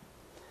биш.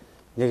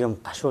 Нэг юм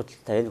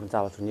гашуудалтай, энэ хүн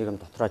заавал нэг юм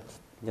дотроо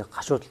нэг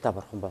гашуудалтай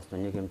бурхан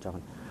болсон. Нэг юм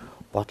жоохон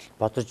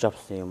бодож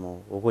авсан юм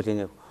уу? Өгөөл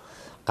энэ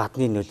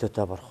гадны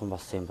нөлөөтэй бурхан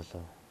болсон юм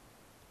болов.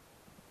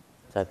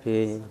 За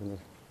би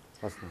нэг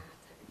болсон.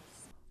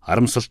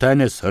 Харамсалтай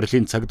нь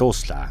сорилын цаг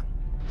дууслаа.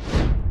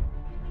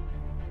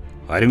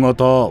 Харин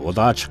одоо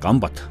Улаач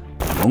Гамбат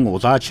мөн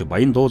Улаач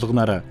баян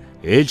дуулганаар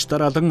ээж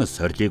дараалан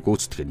сорилыг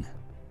гүйцэтгэнэ.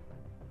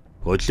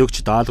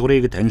 Хөдлөгч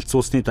даалгаврыг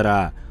танилцуулсны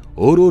дараа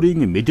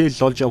өөрийн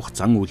мэдээлэл олж авах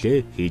зан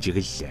үйлээ хийж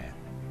эхэллээ.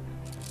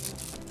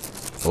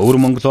 Өвөр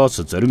Монголоос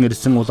зорин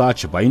ирсэн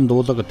Улаач баян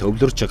дуулга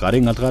төвлөрч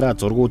гарын алгаараа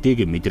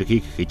зургуудыг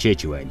мэдрэхийг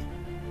хичээж байна.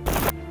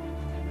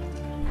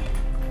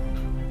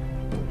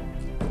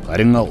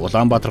 Харин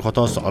Улаанбаатар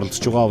хотоос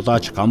оролцож байгаа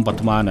Улаач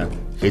Гамбат маань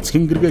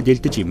хэцхэн гэргээ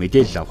дэлдэж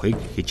мэдээлэл авахыг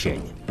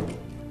хичээнэ.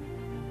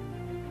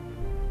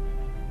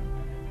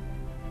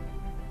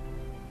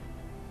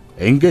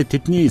 Ингээд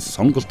тэдний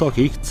сонголтоо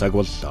хийх цаг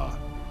боллоо.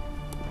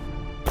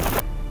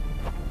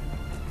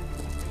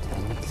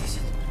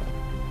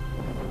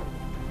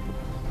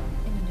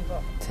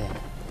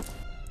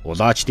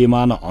 Улаачдын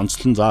маань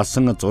онцлон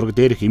заасан зураг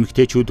дээрх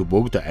эмэгтэйчүүд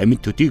бүгд амьд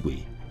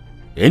төдийгүй.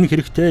 Энэ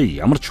хэрэгтэй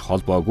ямар ч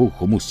холбоогүй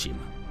хүмүүс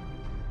юм.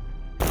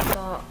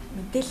 Одоо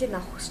мэдээлэл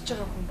авах хүсэж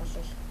байгаа хүн бол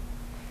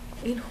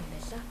энэ хүн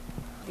байлаа.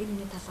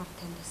 Энэ талаар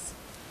танд бас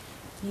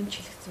нэмж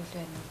хэлэх зүйл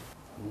байна уу?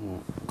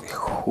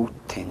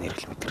 Хүүтэй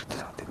нэрлэл мэдэрдэг.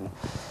 Тэр нь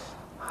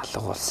алга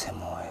болсон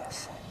юм уу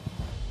яасан.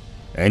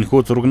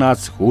 Энэхүү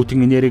зургнаас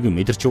хүүтэн нэрийг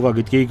мэдэрч байгаа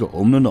гэдгийг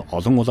өмнө нь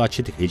олон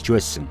улаачид хэлж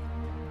байсан.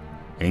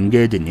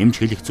 Ингээд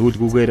нэмж хэлэх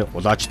зүйлгүйгээр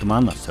улаачд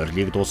маань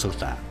сорилыг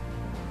дуусгалаа.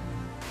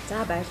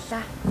 За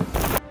баярлалаа.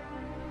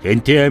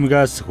 Хэнтэй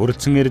аймгаас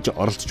хүрэлцэн ирж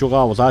оролцож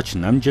байгаа Улаач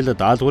намжил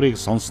даалгаврыг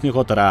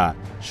сонссныхоо дараа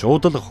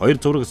шууд л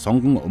 2 зураг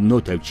сонгон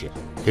өмнөө тавьж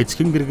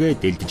хэцхэн гэргээ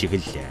дэлдэж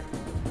эхэллээ.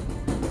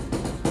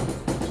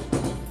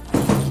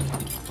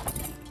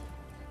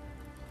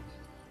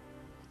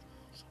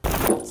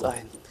 За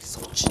энэ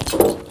сонч.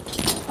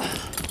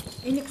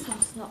 Энийг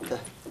сонсноо.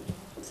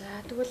 За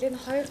тэгвэл энэ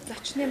 2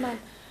 зочны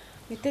маань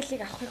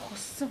мэдээллийг авахыг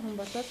хүссэн хүн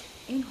болоод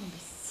энэ хүн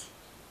байсан.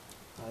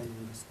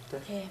 Энэ байсан те.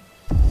 Тийм.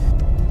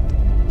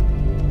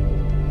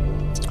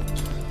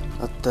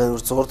 Одоо өөр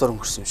зур дор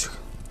өнгөрсөн юм шиг.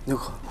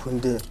 Нэг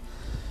хүндээ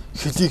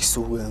хэлий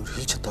гэсэн үг амар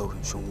хэлж чадаагүй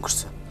юм шиг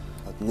өнгөрсөн.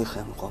 Одных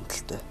амар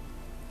гомдолтой.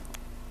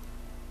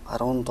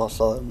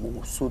 17 юм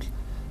уу эсвэл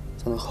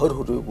зөвхөн 20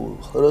 хүрээгүй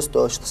 20-оос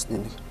доош насны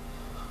нэг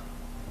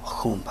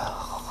охин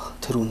байгаа.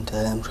 Тэр үнд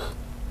амар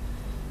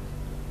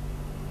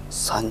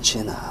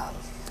санчина.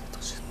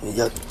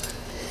 Яг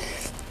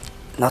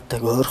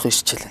надад ойрхон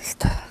иччихлээ л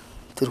та.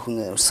 Тэр хүн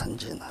амар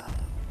санжина.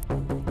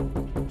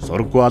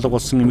 Сургуу алга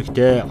болсон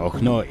эмэгтэй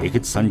охиноо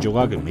ихэд санж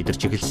байгааг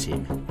мэдэрч эхэлсэн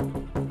юм.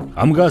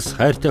 Амгаас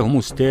хайртай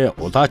хүмүүстэй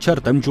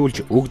улаачаар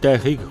дамжуулж үг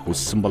дайхыг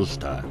хүссэн бол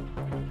та.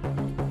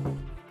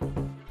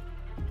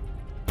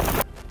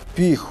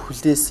 Би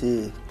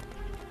хүлээсээ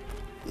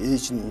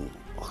ээж нь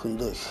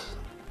охиндоо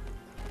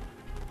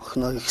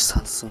их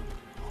сансан.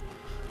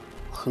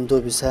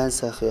 Охиндоо би сайн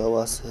сайхан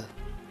яваасаа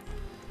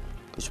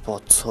гэж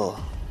бодсоо.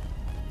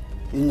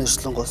 Энэ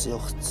өршлөнгоос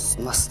явах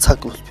нас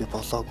цаг үл би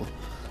болоогүй.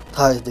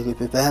 Та эдгээр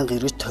би байнга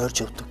эргэж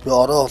тойрч явдаг. Би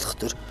ороо олох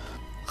төр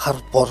хар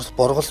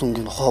боргол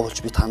өнгийн ухаа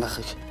болж би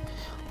танахыг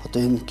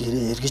одоо энэ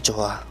гэрээ эргэж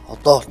яваа.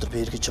 Одоо болтор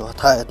би эргэж яваа.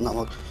 Та хэд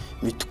намайг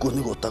мэдгүй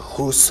нэг удаа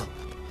хөөсөн.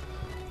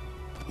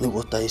 Нэг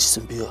удаа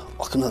ирсэн би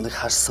охиноо нэг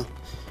харсан.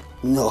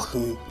 Миний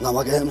охин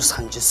намайг амар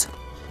санжсэн.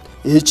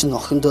 Ээж нь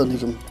охиндоо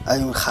нэг юм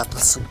амар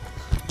хадгалсан.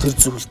 Тэр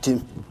зүйл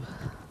тийм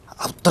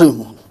авдар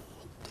юм уу?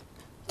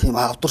 Тийм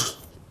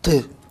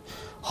авдартай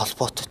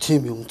холбоотой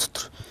тийм юм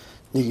дотор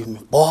нэг юм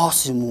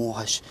босс юм уу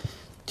хаш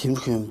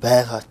тиймэрхүү юм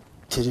байгаа.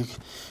 Тэрийг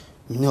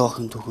миний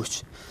охинд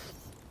өгөөч.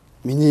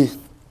 Миний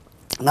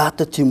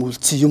надад тийм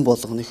үлдсэн юм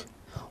болгоныг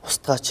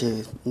устгаач.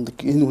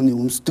 Энэ хүний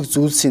өмсдөг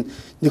зүйлсийг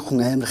нэг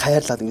хүн амар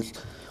хайрлаад ингээл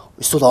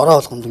эсвэл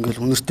ороо болгонд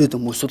ингээл үнэртэй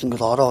юм эсвэл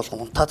ингээл ороо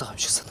болгон унтаад байгаа юм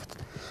шиг санагдав.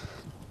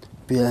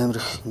 Би амар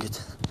их ингээд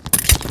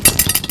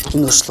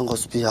энэ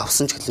өршлөнгоос би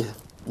авсан ч гэлээ.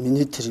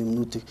 Миний тэр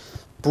юмнуудыг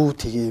бүү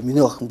тэгээ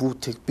миний охин бүү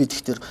тэг би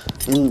тэгтэр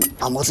энэ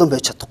амгалан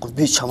байж чадахгүй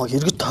би чамайг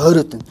эргэж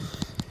тойроод байна.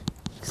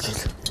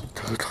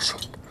 Тэгэл шүү.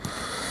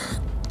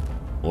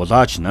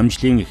 Улаач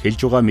намжлын хэлж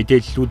байгаа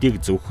мэдээллүүдийг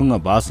зөвхөн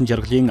баасан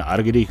жаргалын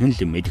ар гэрийнхэн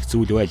л мэдэх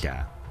зүйл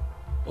байлаа.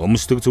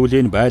 Өмсдөг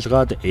зүйлийг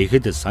байлгаад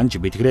ихэд санж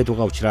битгрээд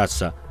байгаа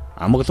учраас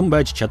амгалан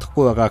байж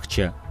чадахгүй байгааг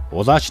ч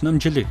улаач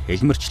намжил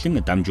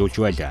хэлмэрчлэн дамжуулж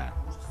байлаа.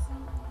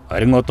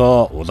 Харин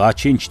одоо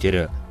улаачийнч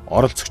тэр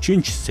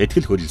оролцогчийнч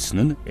сэтгэл хөдлсөн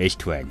нь элт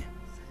байна.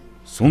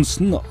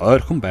 Сүнс нь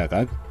ойрхон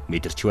байгааг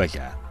мэдэрч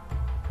байлаа.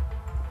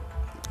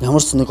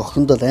 Ямар ч нэг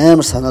охинд бол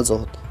амар санаа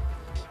зовоод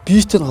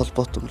биетэй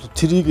холбоотой юм.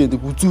 Тэрийг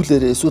нэг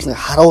үзүүлээрээ эсвэл нэг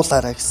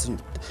харуулаарай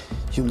гэсэн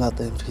юм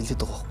надад амар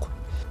хэлээд байгаа байхгүй.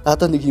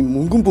 Надад нэг юм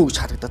мөнгөн бөгж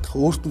харагдаад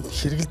байгаа. Өөрт нь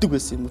хэрэгэлдэг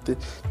байсан юм уу те.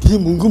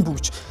 Тийм мөнгөн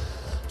бөгж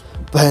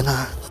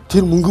байна.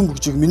 Тэр мөнгөн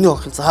бөгжийг миний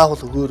охин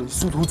заавал өгөөрэй.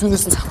 Эсвэл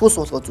хүзүүнээс нь цахуус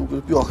болгоо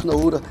зүгээр би охиноо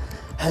өөрөө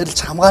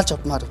харилж хамгаалж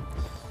авмаар.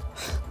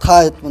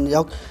 Та хэд мань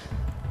яг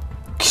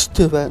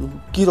гэртэй байна.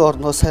 Гэр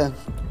орноо сайн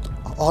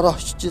ороо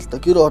очиж л да.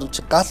 Гэр орон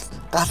чи гал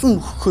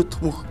нь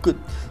мөхөхөд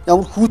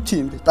ямар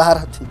хүүти юм бэ?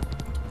 Даараад юм.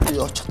 Би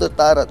очихдаа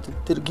даараад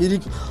тэр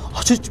гэрийг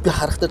очиж би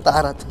харахтаа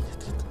даараад юм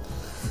гэдэг.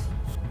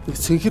 Нэг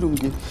сэнхэр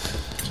өнгийн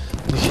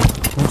нэг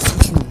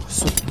өсгөл нь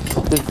эсвэл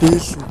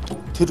бээл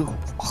тэр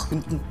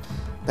охинд нь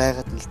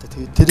байгаад л да.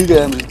 Тэгээд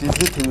тэрийг амар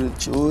дэлгэр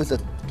тэмэрч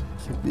өөлөд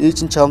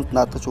ээж нь чамд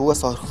наадаж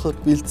угаасаа орхиход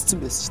бэлдсэн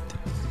байсан шүү дээ.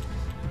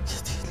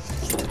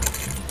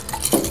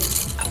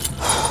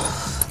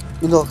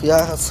 Энэ ох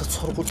яагаад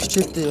сургууль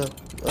хичээлдээ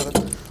яагаад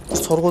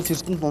сургууль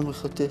Эрдэнэт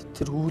номынхоо тэр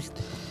хөвөлд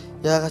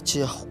яагаад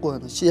чи явахгүй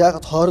байна? Чи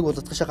яагаад хоорог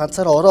болоод гашаа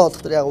ганцаараа ороо олох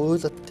тэр яагаад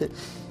уйлаад те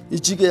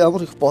ижигээ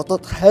ямар их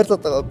бодоод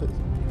хайрлаад байгаа юм бэ?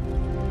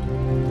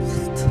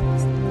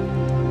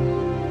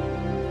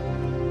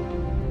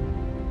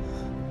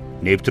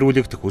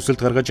 Нэвтрүүлэгт хүсэлт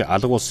гаргаж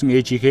алга болсон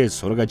ээжийнхээ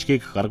сураг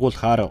ажгийг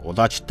гаргуулахаар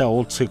улаачтай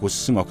уулзахыг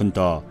хүссэн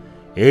охиндоо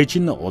ээж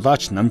нь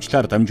улаач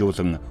намжлаар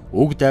дамжуулан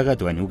үг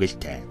дайгаад байна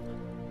үгэлтэй.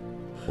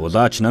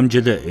 Улаач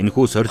намжил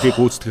энэхүү сорилыг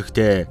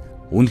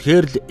гүйцэтгэхдээ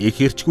үнэхээр л их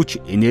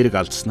эрчгүч энерги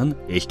алдсан нь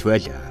элт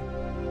байлаа.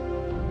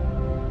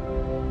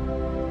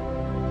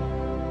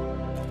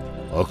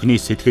 Охины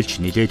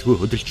сэтгэлч нилээдгүй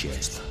хөдөлж.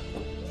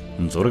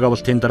 Зураг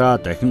авалтын дараа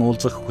дахин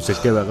уулзах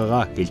хүсэлтэй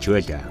байгаагаа хэлж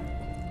байлаа.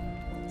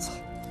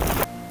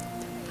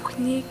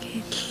 Бүхнийг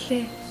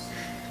хэллээ.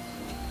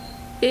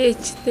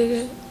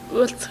 Ээжтэйгээ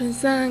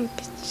уулзахынсан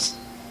гэж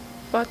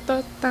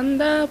бодоод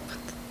дандаа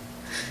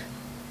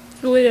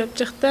зүгээр явж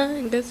байхдаа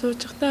ингээд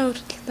сууж байхдаа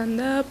хүртэл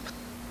дандаа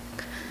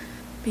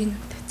би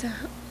нүдээ цаа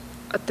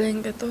одоо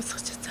ингээд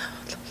дуусгах чи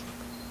заавал.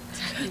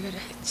 За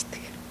тэгээрэй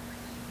ээжтэй.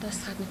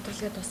 Дуусгаад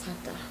нэвтрүүлгээ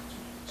дуусгаад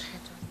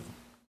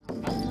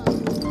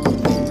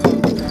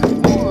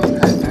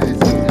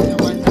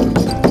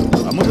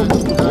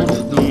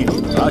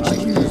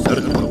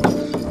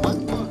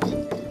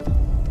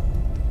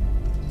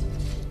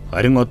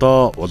харин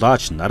одоо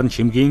улаач наран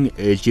шимгийн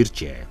ээлж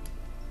иржээ.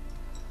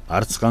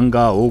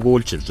 Арцганга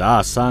өгүүлж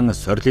лаасан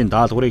сорилын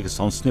даалгаврыг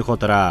сонссныхоо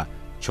дараа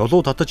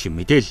чулуу татаж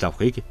мэдээлэл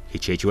авахыг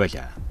хичээж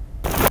байлаа.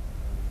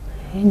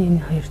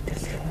 Энэ хоёр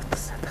төрлөх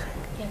нутгасаад байгаа.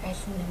 Яг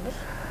аль нь юм бэ?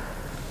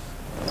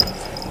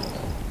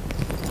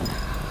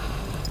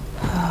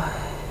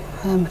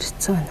 Амар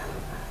хэцүү байна.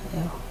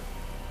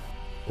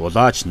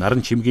 Улаач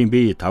наран чимгийн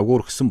бие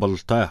тавгуурхсан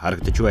бололтой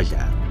харагдаж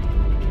байлаа.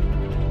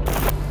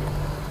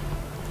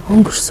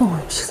 Өнгөрсөн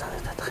юм шиг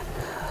санагдаад байна.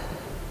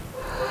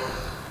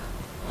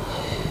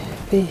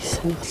 Би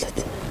сануулаад.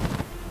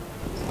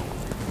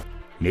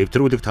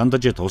 Нэвтрүүлэгт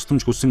хандаж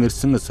тусламж хүссэн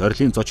ирсэн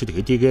сорилын зочид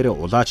хэдийгээр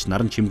улаач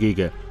наран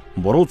чимгийг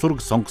буруу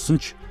зураг сонгосон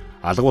ч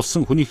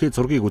алгуулсан хүнийхээ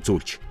зургийг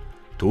үзүүлж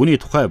түүний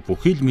тухай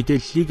бүхий л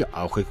мэдээллийг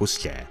авахыг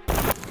хүслээ.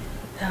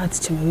 Яагаад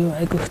ч юм уу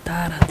айгүйх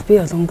даараад би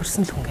бол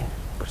өнгөрсөн л хүн гэнэ.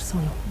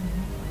 Өнгөрсөн үү?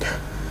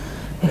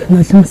 Их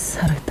нулимс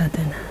харагдаад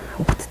байна.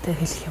 Хүүхдтэй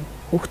хэлэх юм.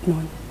 Хүүхд нь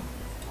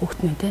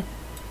хүүхдний те.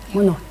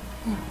 Мөн үү?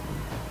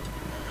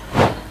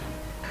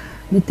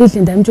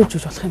 Мэдээллийн дамжуулж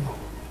өгч болох юм уу?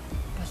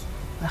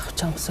 Ах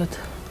чамсууд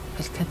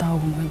хэлэхэд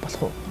дааг юм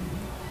болох уу?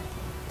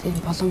 Тийм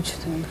боломж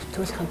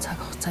нэвтрүүлэхийн цаг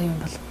хугацаа юм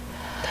бол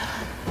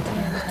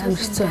амар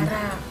хэцүү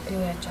байна.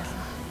 Юу яаж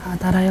болно?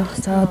 Дараа юу?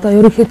 За одоо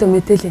ерөнхийдөө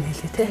мэдээлэл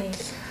хэлье те.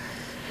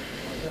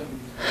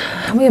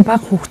 Хамгийн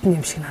бага хүүхдэн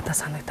юм шиг надад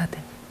санагдаад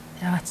байна.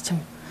 Ягаад ч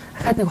юм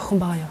ахаад нэг охин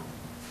байгаа юу?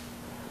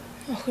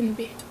 Охин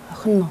би.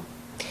 Охин нь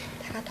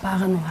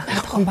бага нь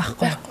ахаад охин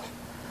байхгүй.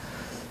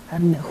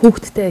 Харин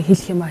хүүхдтэй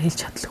хэлэх юм хэлж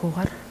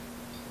чадлаггүйгээр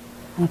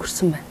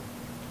өнгөрсөн байна.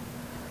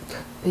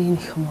 Би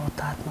энэ их юм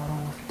удаад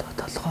нуруунд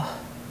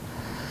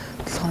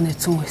толгооны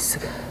зүүн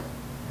хэсэг.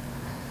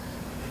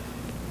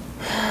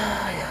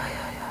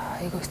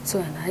 Айгуу хэцүү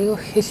байна. Айгуу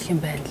хэлэх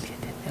юм байна л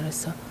гэдэг.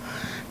 Ерөөсөө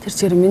тэр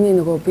чир миний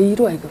нөгөө бие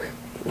рүү айгуу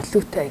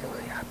илүүтэй айгуу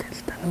яагаад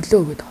л та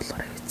нөлөө өгöd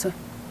болохоор айгуу хэцүү.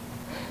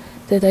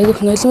 Тэгээд айгуу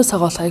нулимс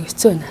агаал айгуу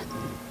хэцүү байна.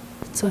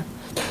 Хэцүү.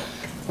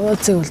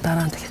 Уулзыг бол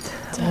дараа нь тэгээд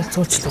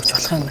уулзуулж л өгч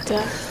болох юм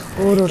байна.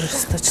 Өөрөөр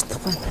өстөж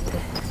чадахгүй байна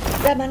тий.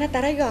 За манай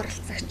дараагийн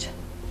оролцогч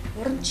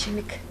уран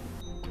чимэг.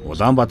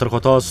 Улаанбаатар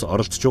хотоос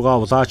оролцож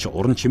байгаа улаач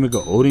уран чимэг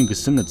өөрийн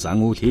гэсэн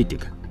зан үйл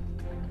хийдэг.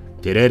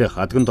 Тэрээр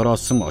хадганд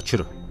ороосон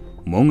очир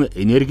мөн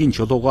энергийн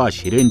чулууга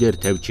ширээн дээр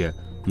тавьж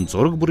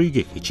зураг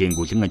бүрийг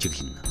хичээнгүйлэн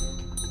ажиглана.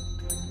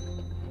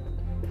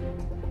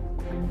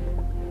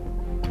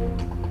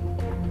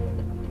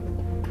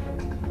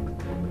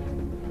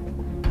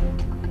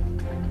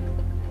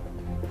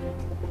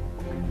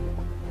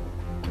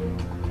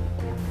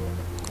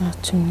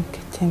 Чимэг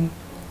тийм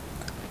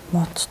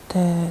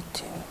модтой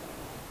тийм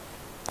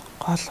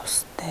гол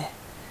устай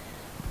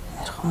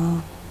Ярхан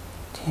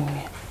тийм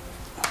ээ.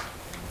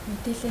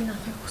 Мэдээлэл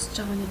авахыг хүсэж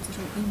байгааны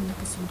зэрэг энэ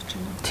нэгээс юм ч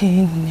юм уу?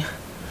 Тийм ээ.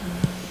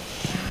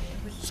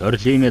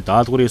 Сорилын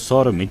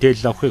даалгаврын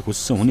мэдээлэл авахыг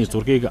хүссэн хүний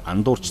зургийг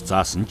андуурч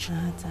заасан ч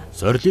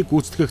сорилыг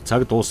гүйцэтгэх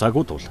цаг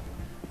дуусаагүй тул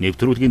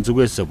нэвтрүүлгийн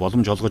зүгээс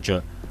боломж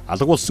олгож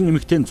алга болсон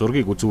эмэгтэйн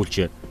зургийг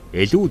үзүүлж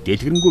илүү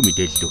дэлгэрэнгүй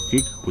мэдээлэл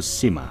өгөхийг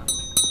хүссэн юм а.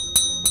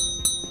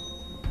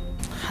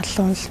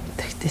 Халуун л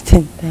мэдэгтэй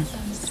тийм байна.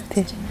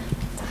 Тийм.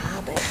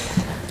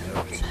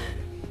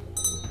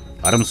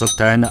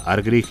 Харамсалтай нь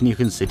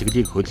аргирийнхнийхэн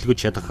сэтгэлийг хөдөлгөж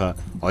чадах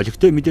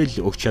олигтой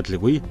мэдээлэл өгч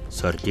чадлагүй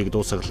сорилыг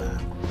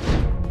дуусгалаа.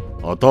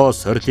 Одоо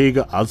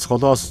сорилыг алс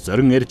холоос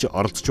зорин ирж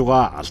оролцож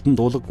байгаа алтан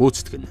дуулаг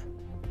гүйцэтгэнэ.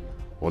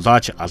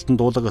 Улаач алтан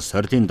дуулаг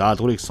сорилын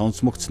даалгаврыг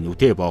сонсмогц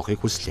нүдэ боохыг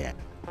хүслээ.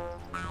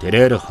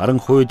 Тэрээр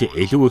харанхуйд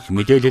илүү их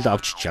мэдээлэл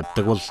авч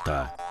чаддаг бол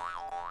та.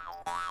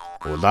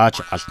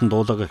 Улаач алтан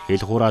дуулаг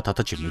хэл хураа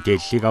татаж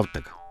мэдээллийг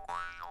авдаг.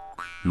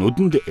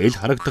 Нүдэнд эл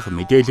харагдах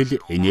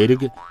мэдээлэл,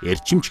 энерги,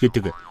 эрчимч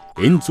гэдэг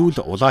энэ зүйл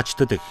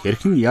улаачдад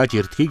хэрхэн яаж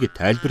ирдгийг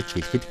тайлбарч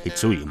хэлэхэд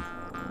хэцүү юм.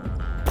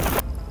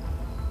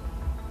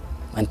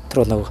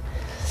 Антруу нэг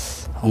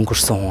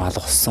өнгөрсөн хүн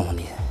алга болсон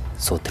хүний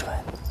сүүдэр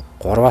байна.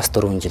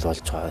 3-4 жил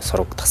болж байгаа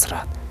сураг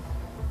тасраад.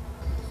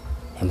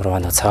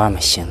 Ямарваа нэг цагаан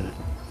машин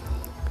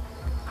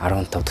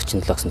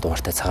 1547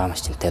 дугаартай цагаан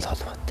машинтай л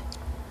холбоотой.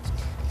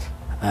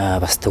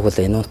 Бас тэгвэл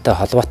энэ үнтэй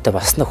холбоотой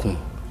бас нэг хүн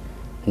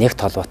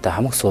нэгт холбоотой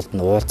хамаг сүүлд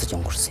нь уулзаж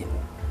өнгөрсөн юм.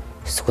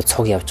 Эсвэл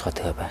цуг явж байгаа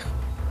тэгээ байх.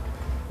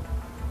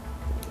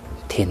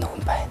 Тийм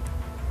хүн байна.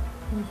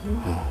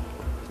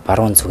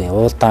 Баруун зүгийн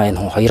уулдаа энэ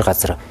хүн 2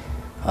 газар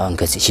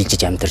ингээд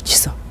шилжиж амьдарч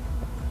исэн.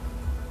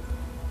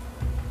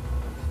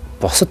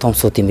 Босод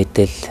томсуудын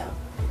мэдээлэл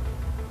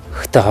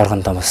хөхтэй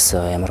хоорондоо бас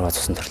ямарваа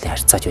цусан төрлийн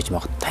харьцааж байж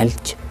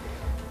танилж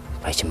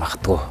байж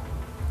магадгүй.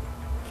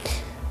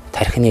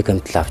 Тархины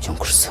гэмтэл авч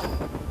өнгөрсөн.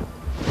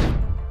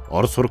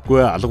 Орос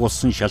сурггүй алга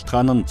болсон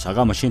шалтгаан нь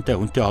цагаан машинтай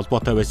хүнтэй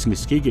холбоотой байсан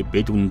эсхийг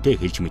бид үнэндээ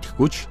хэлж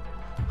мэдэхгүйч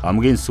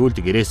хамгийн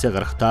сүүлд гэрээсээ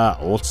гарахдаа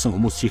уулзсан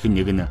хүмүүсийн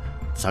нэг нь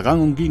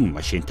цагаан өнгийн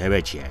машинтай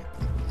байжээ.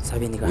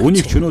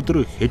 Үүнийг ч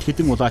өнөөдөр хэд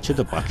хэдэн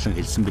улаачид батлан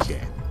хэлсэн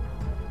билээ.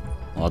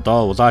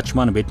 Одоо улаач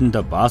маань бидэнд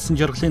баасан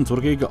жаргалын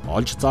зургийг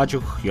олж зааж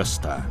өгөх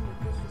ёстой.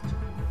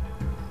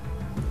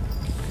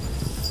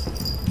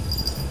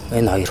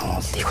 Энэ хоёр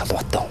хүн их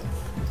холбоотой.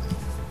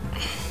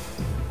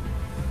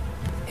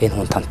 Энэ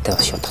хүн тантай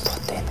бас шууд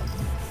холбоотой байна.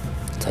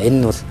 За энэ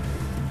нь бол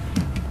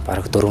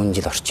бараг 4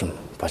 жил орчим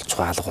болж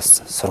байгаа алга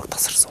болсон, сураг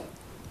тасарсан.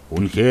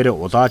 Үнэхээр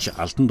улаач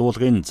алтан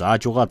дуулгын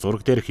зааж байгаа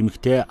зураг дээр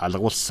хэмхтэй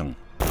алга болсон.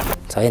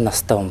 За энэ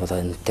настай хүн бол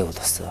энэтэй бол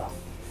бас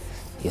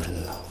ер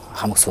нь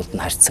хамаг сүлд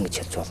нь харьцсан гэж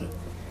хэлж болно.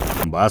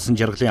 Баасан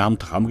жаргалын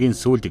хамт хамгийн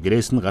сүүлд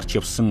гэрээс нь гарч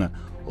явсан,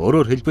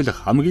 өөрөөр хэлбэл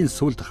хамгийн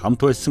сүүлд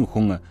хамт байсан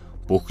хүн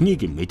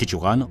бүхнийг мэдэж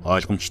байгаа нь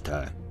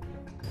ойлгомжтой.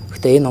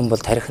 Гэхдээ энэ хүн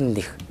бол тархинд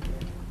их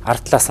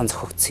ард талаасаа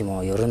зохигдсон юм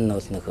уу? Ер нь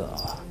бол нэг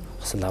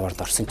хосол авард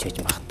орсон ч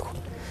гэж магадгүй.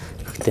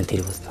 Гэхдээ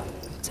тэр бол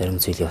зарим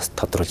зүйлийг бас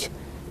тодруулж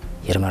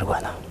ярмааргүй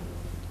байна.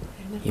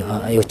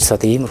 Юу ч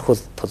сод иймэрхүү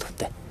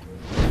төлөвтэй.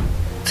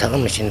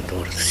 Цагаан машин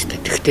дуурсан шүү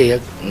дээ. Тэгвэл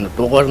яг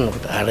дугаар нь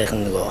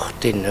аргын нэг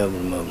хотын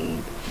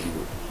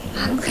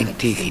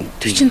хинти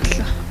 47.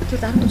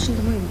 Тэгвэл 10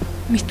 юм уу?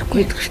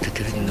 Мэдхгүй шүү дээ.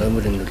 Тэр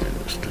номерын нь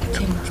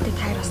тийм. Тэгтээ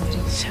таар бас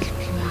тэрийг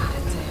шалгуулмаа.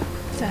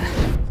 За.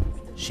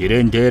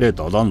 Ширээн дээр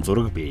 7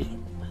 зураг бий.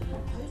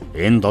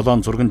 Энэ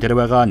 7 зурган дээр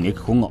байгаа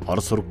нэг хүн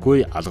орос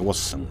сурггүй алга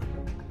болсон.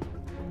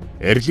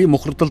 Эрлийн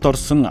мухардалд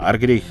орсон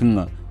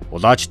аргирийнхэн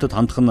улаачдад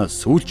хандах нь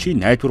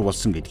сүүлчийн найдвар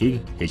болсон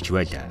гэдгийг хэлж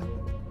байлаа.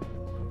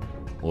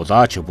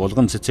 Улаач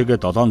булган цэцэг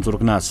 7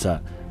 зургнаас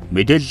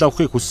мэдээлэл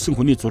авахыг хүссэн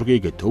хүний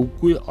зургийг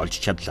төвгүй олж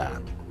чадлаа.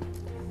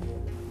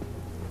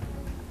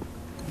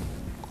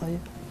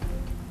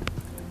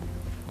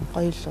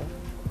 Гоё л.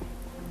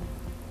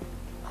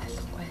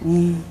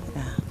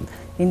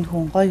 Энэ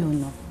хүн гоё юу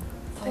нөө?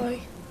 Гоё.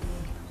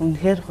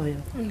 Үнэхээр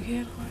гоё.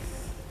 Үнэхээр гоё.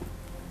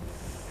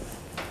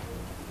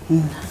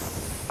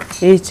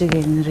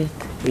 Ээжигээ нэрээд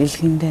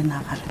илгэндээ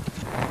нагаар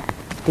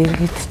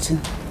дэргэд чинь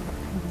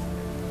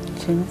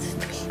шинэ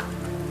сэтгэл.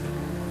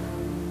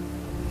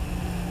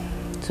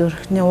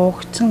 Зүрхний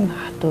уугцсан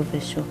хатуу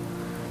биш үү?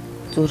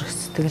 Зүрх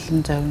сэтгэл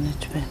нь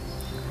зовнож байна.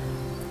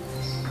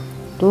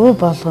 Дуу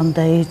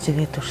болгондоо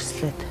ээжигээ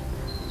дүрслээд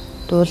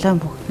дуулаан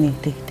бүхнийг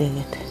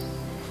дэгдээгээд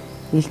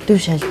элдв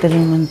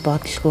шалдрын манд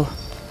бодлого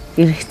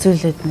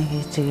эргэцүүлээд нэг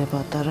ээжигээ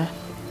бодорой.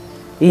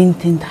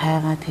 Энд тэнд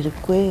хайгаад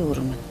хэрэггүй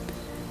өрмөн.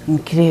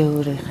 Инкрээ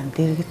өөрийнх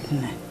дэргэд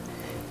нь.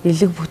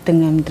 Илэг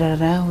бүтэн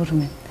амьдраараа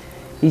өрмөн.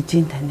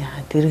 Ижийн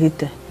таныхаа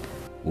дэргэд.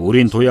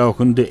 Өөрийн туяа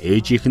охинд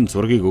ээжийнхэн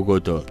зургийг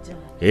өгөөд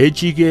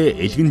ээжигээ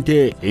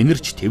элгэндээ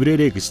энэрч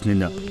тэврээрээ гэсэн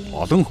нь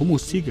олон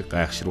хүмүүсийг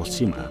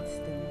гайхшруулсан юм а.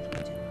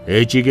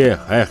 Ээжигээ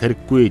хайх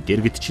хэрэггүй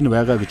дэргэд чинь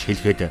байгаа гэж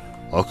хэлэхэд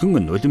охин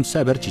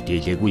нулимсаа барьж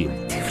дийлээгүй юм.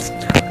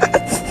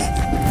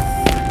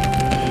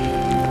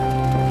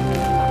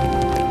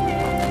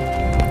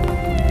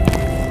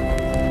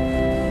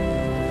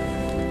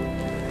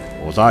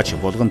 Улаач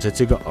булган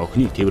цэцэг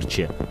охиныг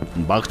тэрвэрч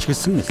багч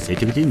гисэн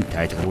сэтгэлийн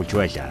тайлгаруулж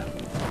байлаа.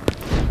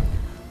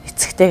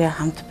 эцэгтэйгээ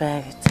хамт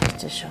бай гэж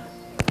хэлж шүү.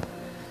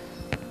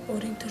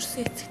 Өөрийн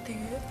төрсөн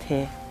эцэгтэйгээ.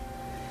 Тий.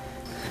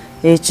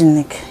 Ээж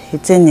нэг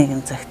хизээ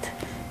нэгэн цагт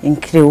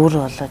инкри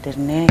үр болоод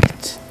ирнэ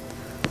гэж.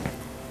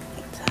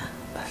 За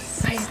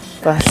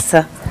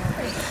басса.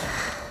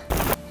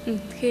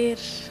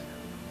 Тэгэхээр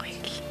гоё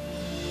л.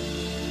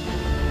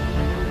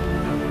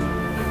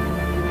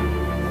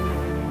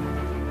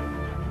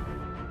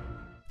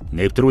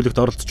 Нэвтрүүлэгт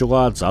оролцож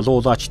байгаа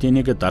залуу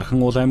улаачдыныг Дархан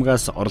уул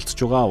аймгаас оролцож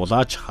байгаа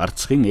улаач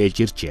Харцгийн ээлж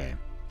иржээ.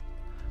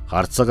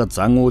 Харцаг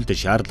зан үйлд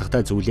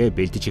шаардлагатай зүйлээ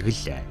бэлдэж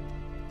эхэллээ.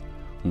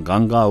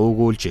 Ганга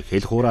өгүүлж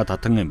хэл хураа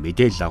татан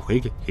мэдээлэл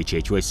авахыг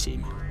хичээж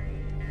байсан юм.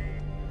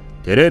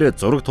 Тэрээр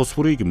зураг тус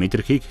бүрийг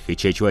мэдрэхийг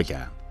хичээж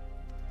байлаа.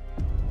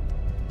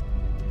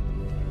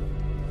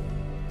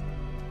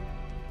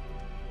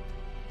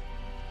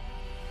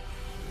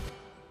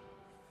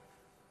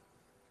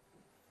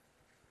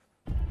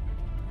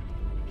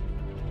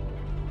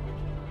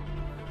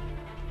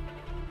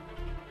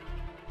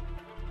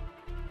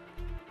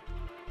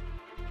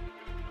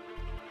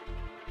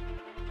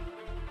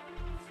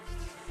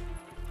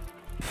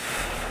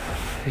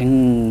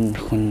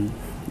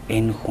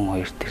 Энэ хүн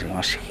хоёр тэр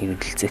маш их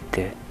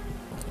хэрэгэлзээтэй.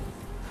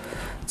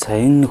 За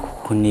энэ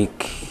хүнийг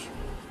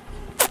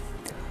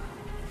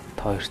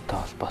хоёртой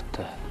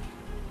холбоотой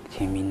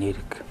тийм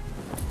энерги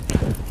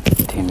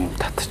тийм юм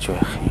татчих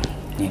байх юм.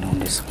 Энэ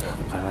хүнээс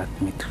гараад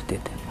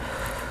мэдэрдээд байна.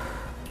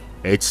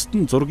 Эцэст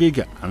нь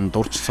зургийг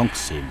андуурч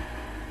сонгосон юм.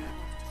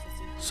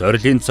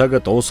 Сорилын цаг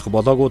дуусах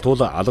болоогүй тул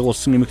алга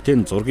болсон эмэгтэй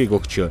зургийг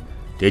өгч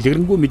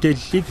дэлгэрэнгүй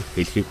мэдээллийг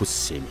хэлхийг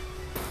хүссэн юм.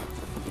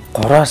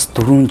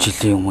 3-4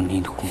 жилийн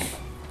өмнө энэ хүн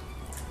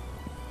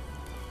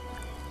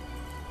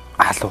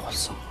алга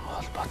болсон,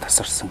 холбоо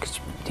тасарсан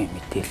гэж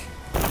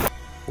мэдээлэл.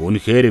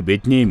 Үнэхээр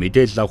бидний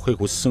мэдээлэл авахыг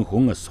хүссэн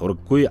хүн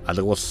сургаггүй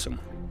алга болсон.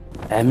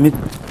 Амьд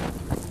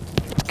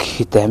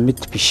гэхэд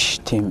амьд биш,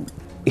 тийм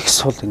их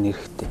сул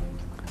энергитэй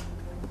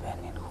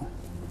байна энэ хүн.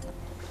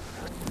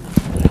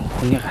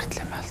 Хүний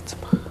гартлаа малцсан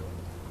баг.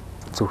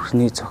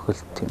 Зүрхний цохил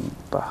тийм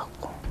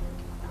байхгүй.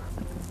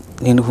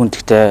 Энэ хүн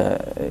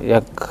гэхдээ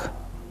яг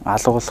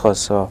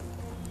алгуулахаас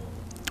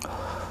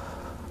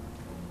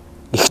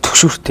их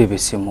төвшөртэй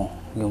байсан юм уу?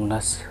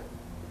 Юмнаас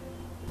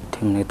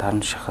тийм нэг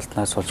дарамт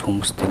шахалтнаас болж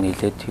хүмүүстэй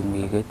нийлээд юм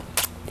ийгээд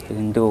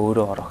тэрэндээ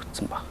өөрөө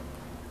орогдсон баг.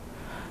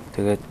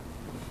 Тэгээд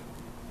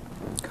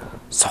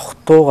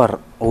сохтуугаар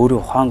өөрөө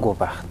ухаангүй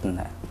байхад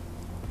нь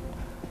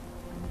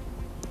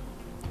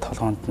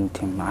толгоонд нь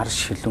тийм ар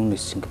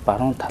шилүүнээс ингээ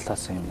баруун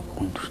талаас юм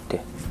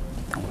хүндэртэй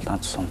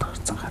улаан цуснд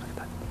гарцсан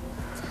харагдаад.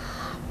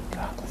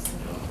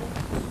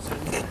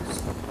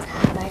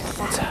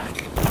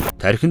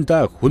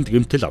 Тархинда хүнд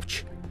гэмтэл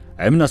авч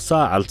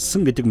амнасаа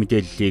алдсан гэдэг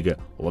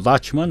мэдээллийг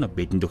улаач маань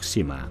бидэнд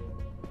өгсөн юм аа.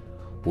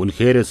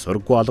 Үнэхээр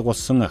сургуу алга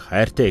болсон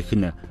хайртай их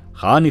нь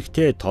хаа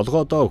нэгтээ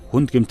толгоодоо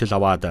хүнд гэмтэл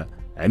аваад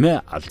амиа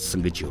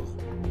алдсан гэж юу.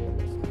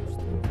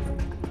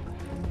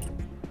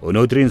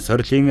 Өнөөдрийн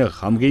сорилын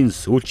хамгийн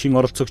сүүлчийн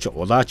оролцогч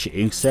улаач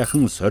инх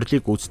сайхан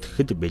сорилыг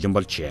гүйцэтгэхэд бэлэн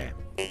болжээ.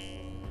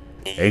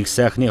 Инх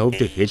сайхны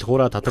хувьд хэл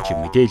хураа татаж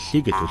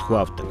мэдээллийг төлхөө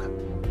авдаг.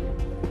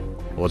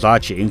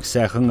 Улаач инх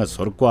сайхан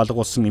сургуу алга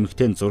болсон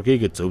эмэгтэй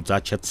зургийг зөв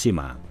зааж чадсан юм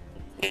аа.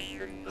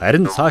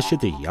 Харин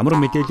цаашид ямар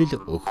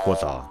мэдээлэл өгөх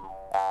болоо?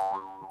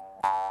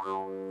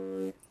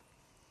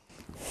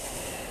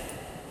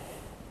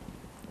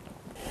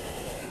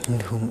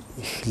 Энэ хүн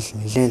их л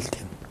нэлээд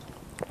тийм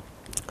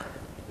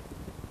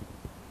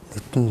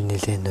нүдэнд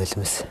нэлээд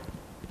нулимс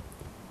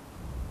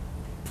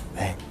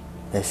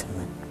байсан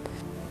байна.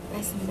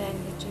 Байсан байна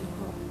гэж юм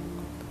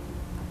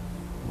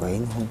уу?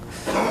 Энэ хүн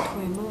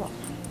юм уу?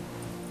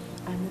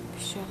 Амьд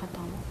биш байгаа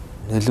даа.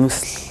 нулимс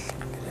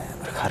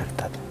амар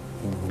харагдаад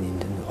энэ хүний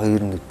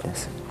хоёр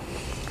нүднээс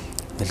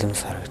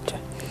нулимс харагдаж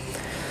байна.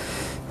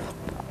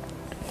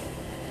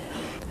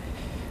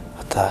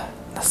 Одоо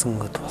насан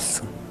гот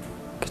болсон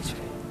гэж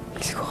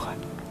хэлэх байгаа.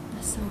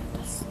 Насан гот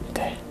болсон.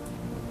 Тэ.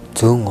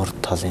 Зүүн урд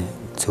талын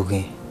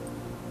зүгийн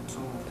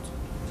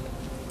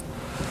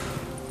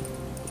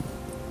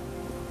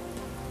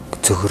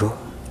зөвхөрөө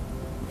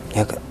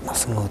яг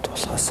насан гот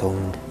болохоос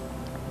өмнө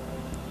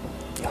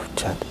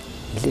явчаад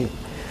нэлээ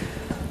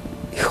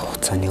их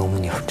хугацааны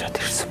өмнө явчаад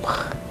ирсэн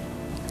баг.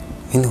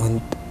 Энэ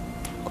хүнд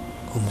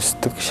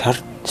өмсдөг шар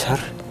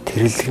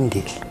тэрэлгэн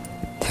дээл.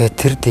 Тэгээд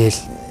тэр дээл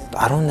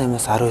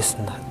 18-аас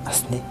 19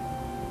 насны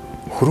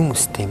хүрэн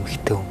өстэй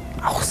эмэгтэй хүн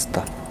авах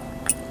ёстой.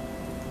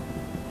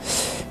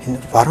 Энэ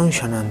баруун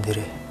шанаан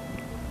дээр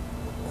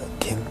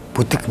тийм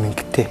бүдэг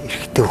мэнгтэй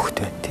эрэгтэй хүүхэд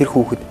байна. Тэр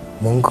хүүхэд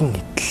мөнгөн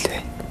идэл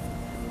байна.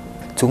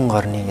 Зүүн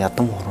гарны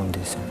ядам хуруунд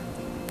байсан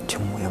ч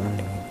юм уу ямар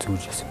нэгэн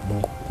зүйлээс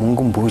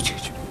мөнгөн бөөж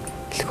гэж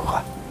хэлэх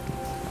байгаа.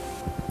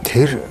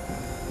 Тэр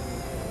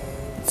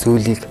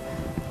зүйлийг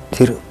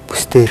тэр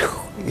бүстэй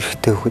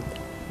эрэгтэй хүүхэд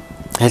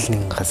аль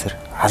нэгэн газар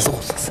алга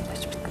болгосон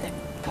байж биднэ.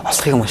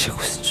 Олохыг маш их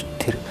хүсэж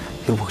тэр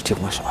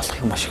бүгжийг маш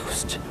олохыг маш их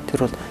хүсэж.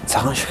 Тэр бол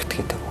цагаан шигт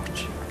гэдэг бүгж.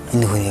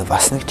 Энэ хүний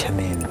бас нэг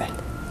чамаа юм байна.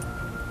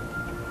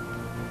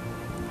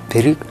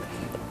 Тэрийг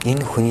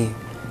энэ хүний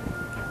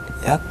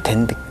яг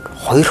таньдаг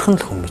хоёрхан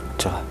л хүн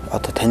мэдж байгаа.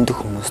 Одоо таньдаг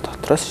хүмүүс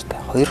дотроос шүү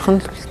дээ. Хоёрхан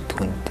л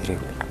хүн тэрийг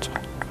мэдж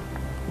байгаа.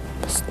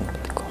 Бас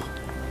мэдгүй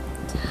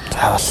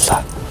байна.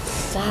 Зааваллаа.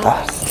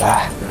 За.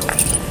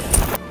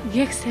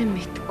 Яг сайн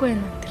мэдгүй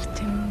байна тэр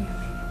тийм юм.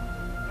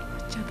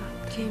 Очоод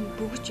тийм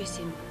бөгж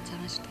байсан юм.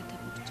 Цагаан ширтгээтэй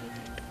бөгж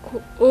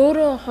байдаг.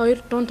 Өөрөө хоёр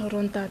дунд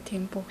хурундаа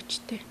тийм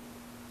бөгжтэй.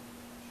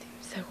 Тийм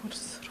сахиур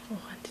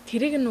сургуугаанд.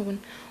 Тэрийг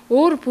нөгөө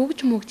өөр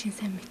бөгж мөгжийн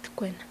сайн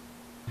мэдгүй байна.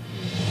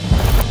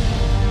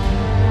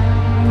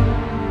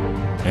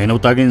 Энэ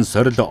удаагийн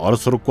сорил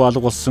Орос руугүй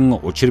алга болсон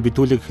учир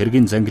битүүлэг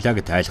хэргийн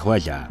зангилааг тайлах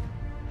байлаа.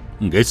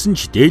 Гэсэн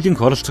ч дээлэнх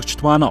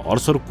оролцогчд маань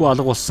Орос руугүй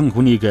алга болсон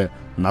хүнийг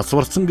нас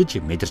барсан гэж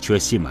мэдэрч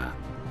байсан юм а.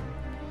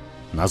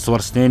 Нас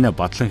барсныг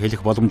батлан хэлэх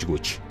боломжгүй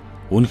ч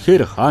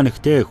үнэхээр хаа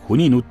нэгтээ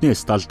хүний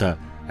нүднээс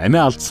далд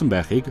амиа алдсан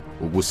байхыг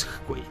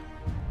үгүйсэхгүй.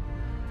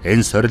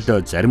 Энэ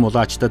сорил зарим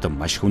улаачдад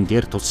маш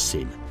хүндээр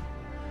туссан юм.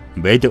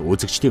 Бэд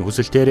үзэгчдийн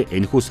хүсэлтээр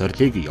энэхүү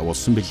сорилыг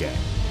явуулсан билээ.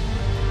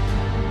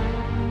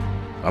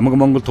 Амаг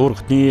Монгол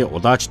туурхтны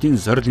Улаачдын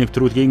сорил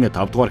нэвтрүүлгийн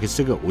 5 дугаар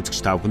хэсэг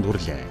үзэгч та бүхэнд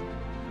хүрлээ.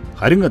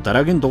 Харин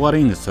дараагийн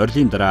дугаарын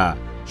сорилийн дараа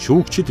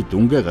шүүгчид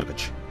дүнгээ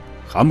гаргаж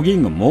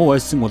хамгийн муу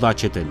байсан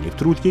улаачид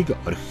нэвтрүүлгийг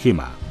орхих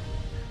юм а.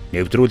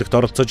 Нэвтрүүлэгт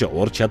оролцож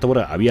ур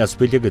чадвар авиас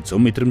бэлэг зөв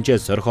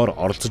мэдрэмжээ сорихоор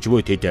оролцож буй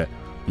тэд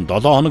 7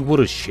 хоног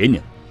бүр шинэ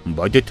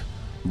бодит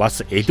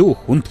бас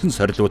илүү хүндхэн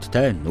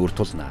сорилуудтай нүүр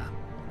тулна.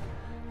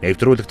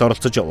 Нэвтрүүлэгт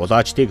оролцож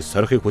улаачдыг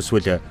сорихыг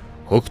хүсвэл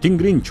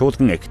Хөгтөнгөрийн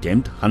чуулган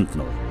актемд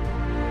хандна.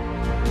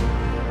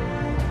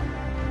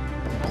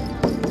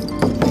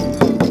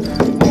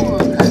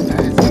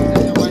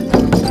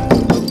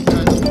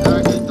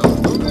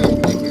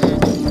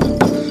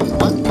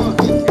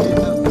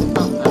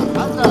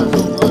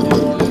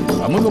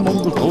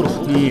 Монгол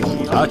туурхтны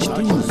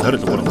Улаачдын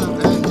сорил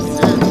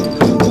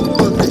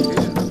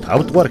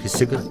 3 дугаар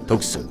хэсэг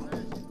төгсөв.